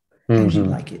quickly as you'd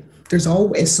like it. There's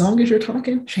always, as long as you're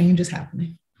talking, change is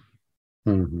happening.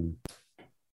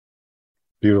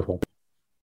 Beautiful.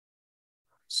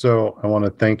 So I want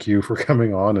to thank you for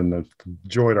coming on and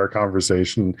enjoyed our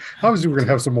conversation. Obviously, we're going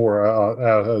to have some more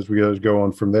as we go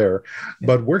on from there.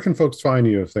 But where can folks find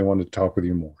you if they want to talk with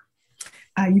you more?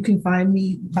 You can find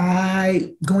me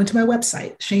by going to my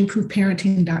website,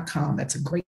 shameproofparenting.com. That's a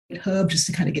great hub just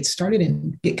to kind of get started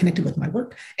and get connected with my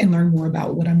work and learn more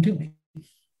about what I'm doing.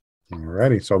 All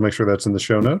righty. So I'll make sure that's in the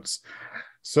show notes.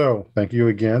 So thank you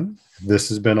again. This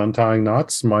has been Untying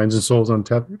Knots, Minds and Souls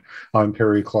Untethered. I'm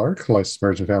Perry Clark, licensed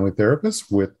marriage and family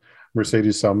therapist with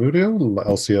Mercedes Salmudio,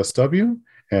 LCSW.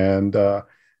 And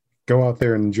go out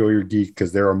there and enjoy your geek,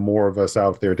 because there are more of us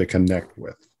out there to connect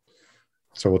with.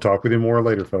 So we'll talk with you more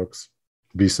later, folks.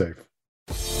 Be safe.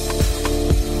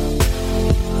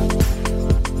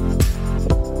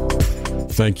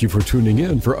 Thank you for tuning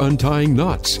in for Untying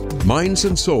Knots, Minds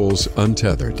and Souls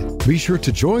Untethered. Be sure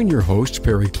to join your host,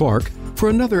 Perry Clark, for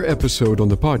another episode on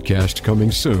the podcast coming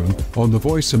soon on the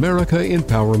Voice America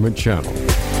Empowerment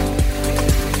Channel.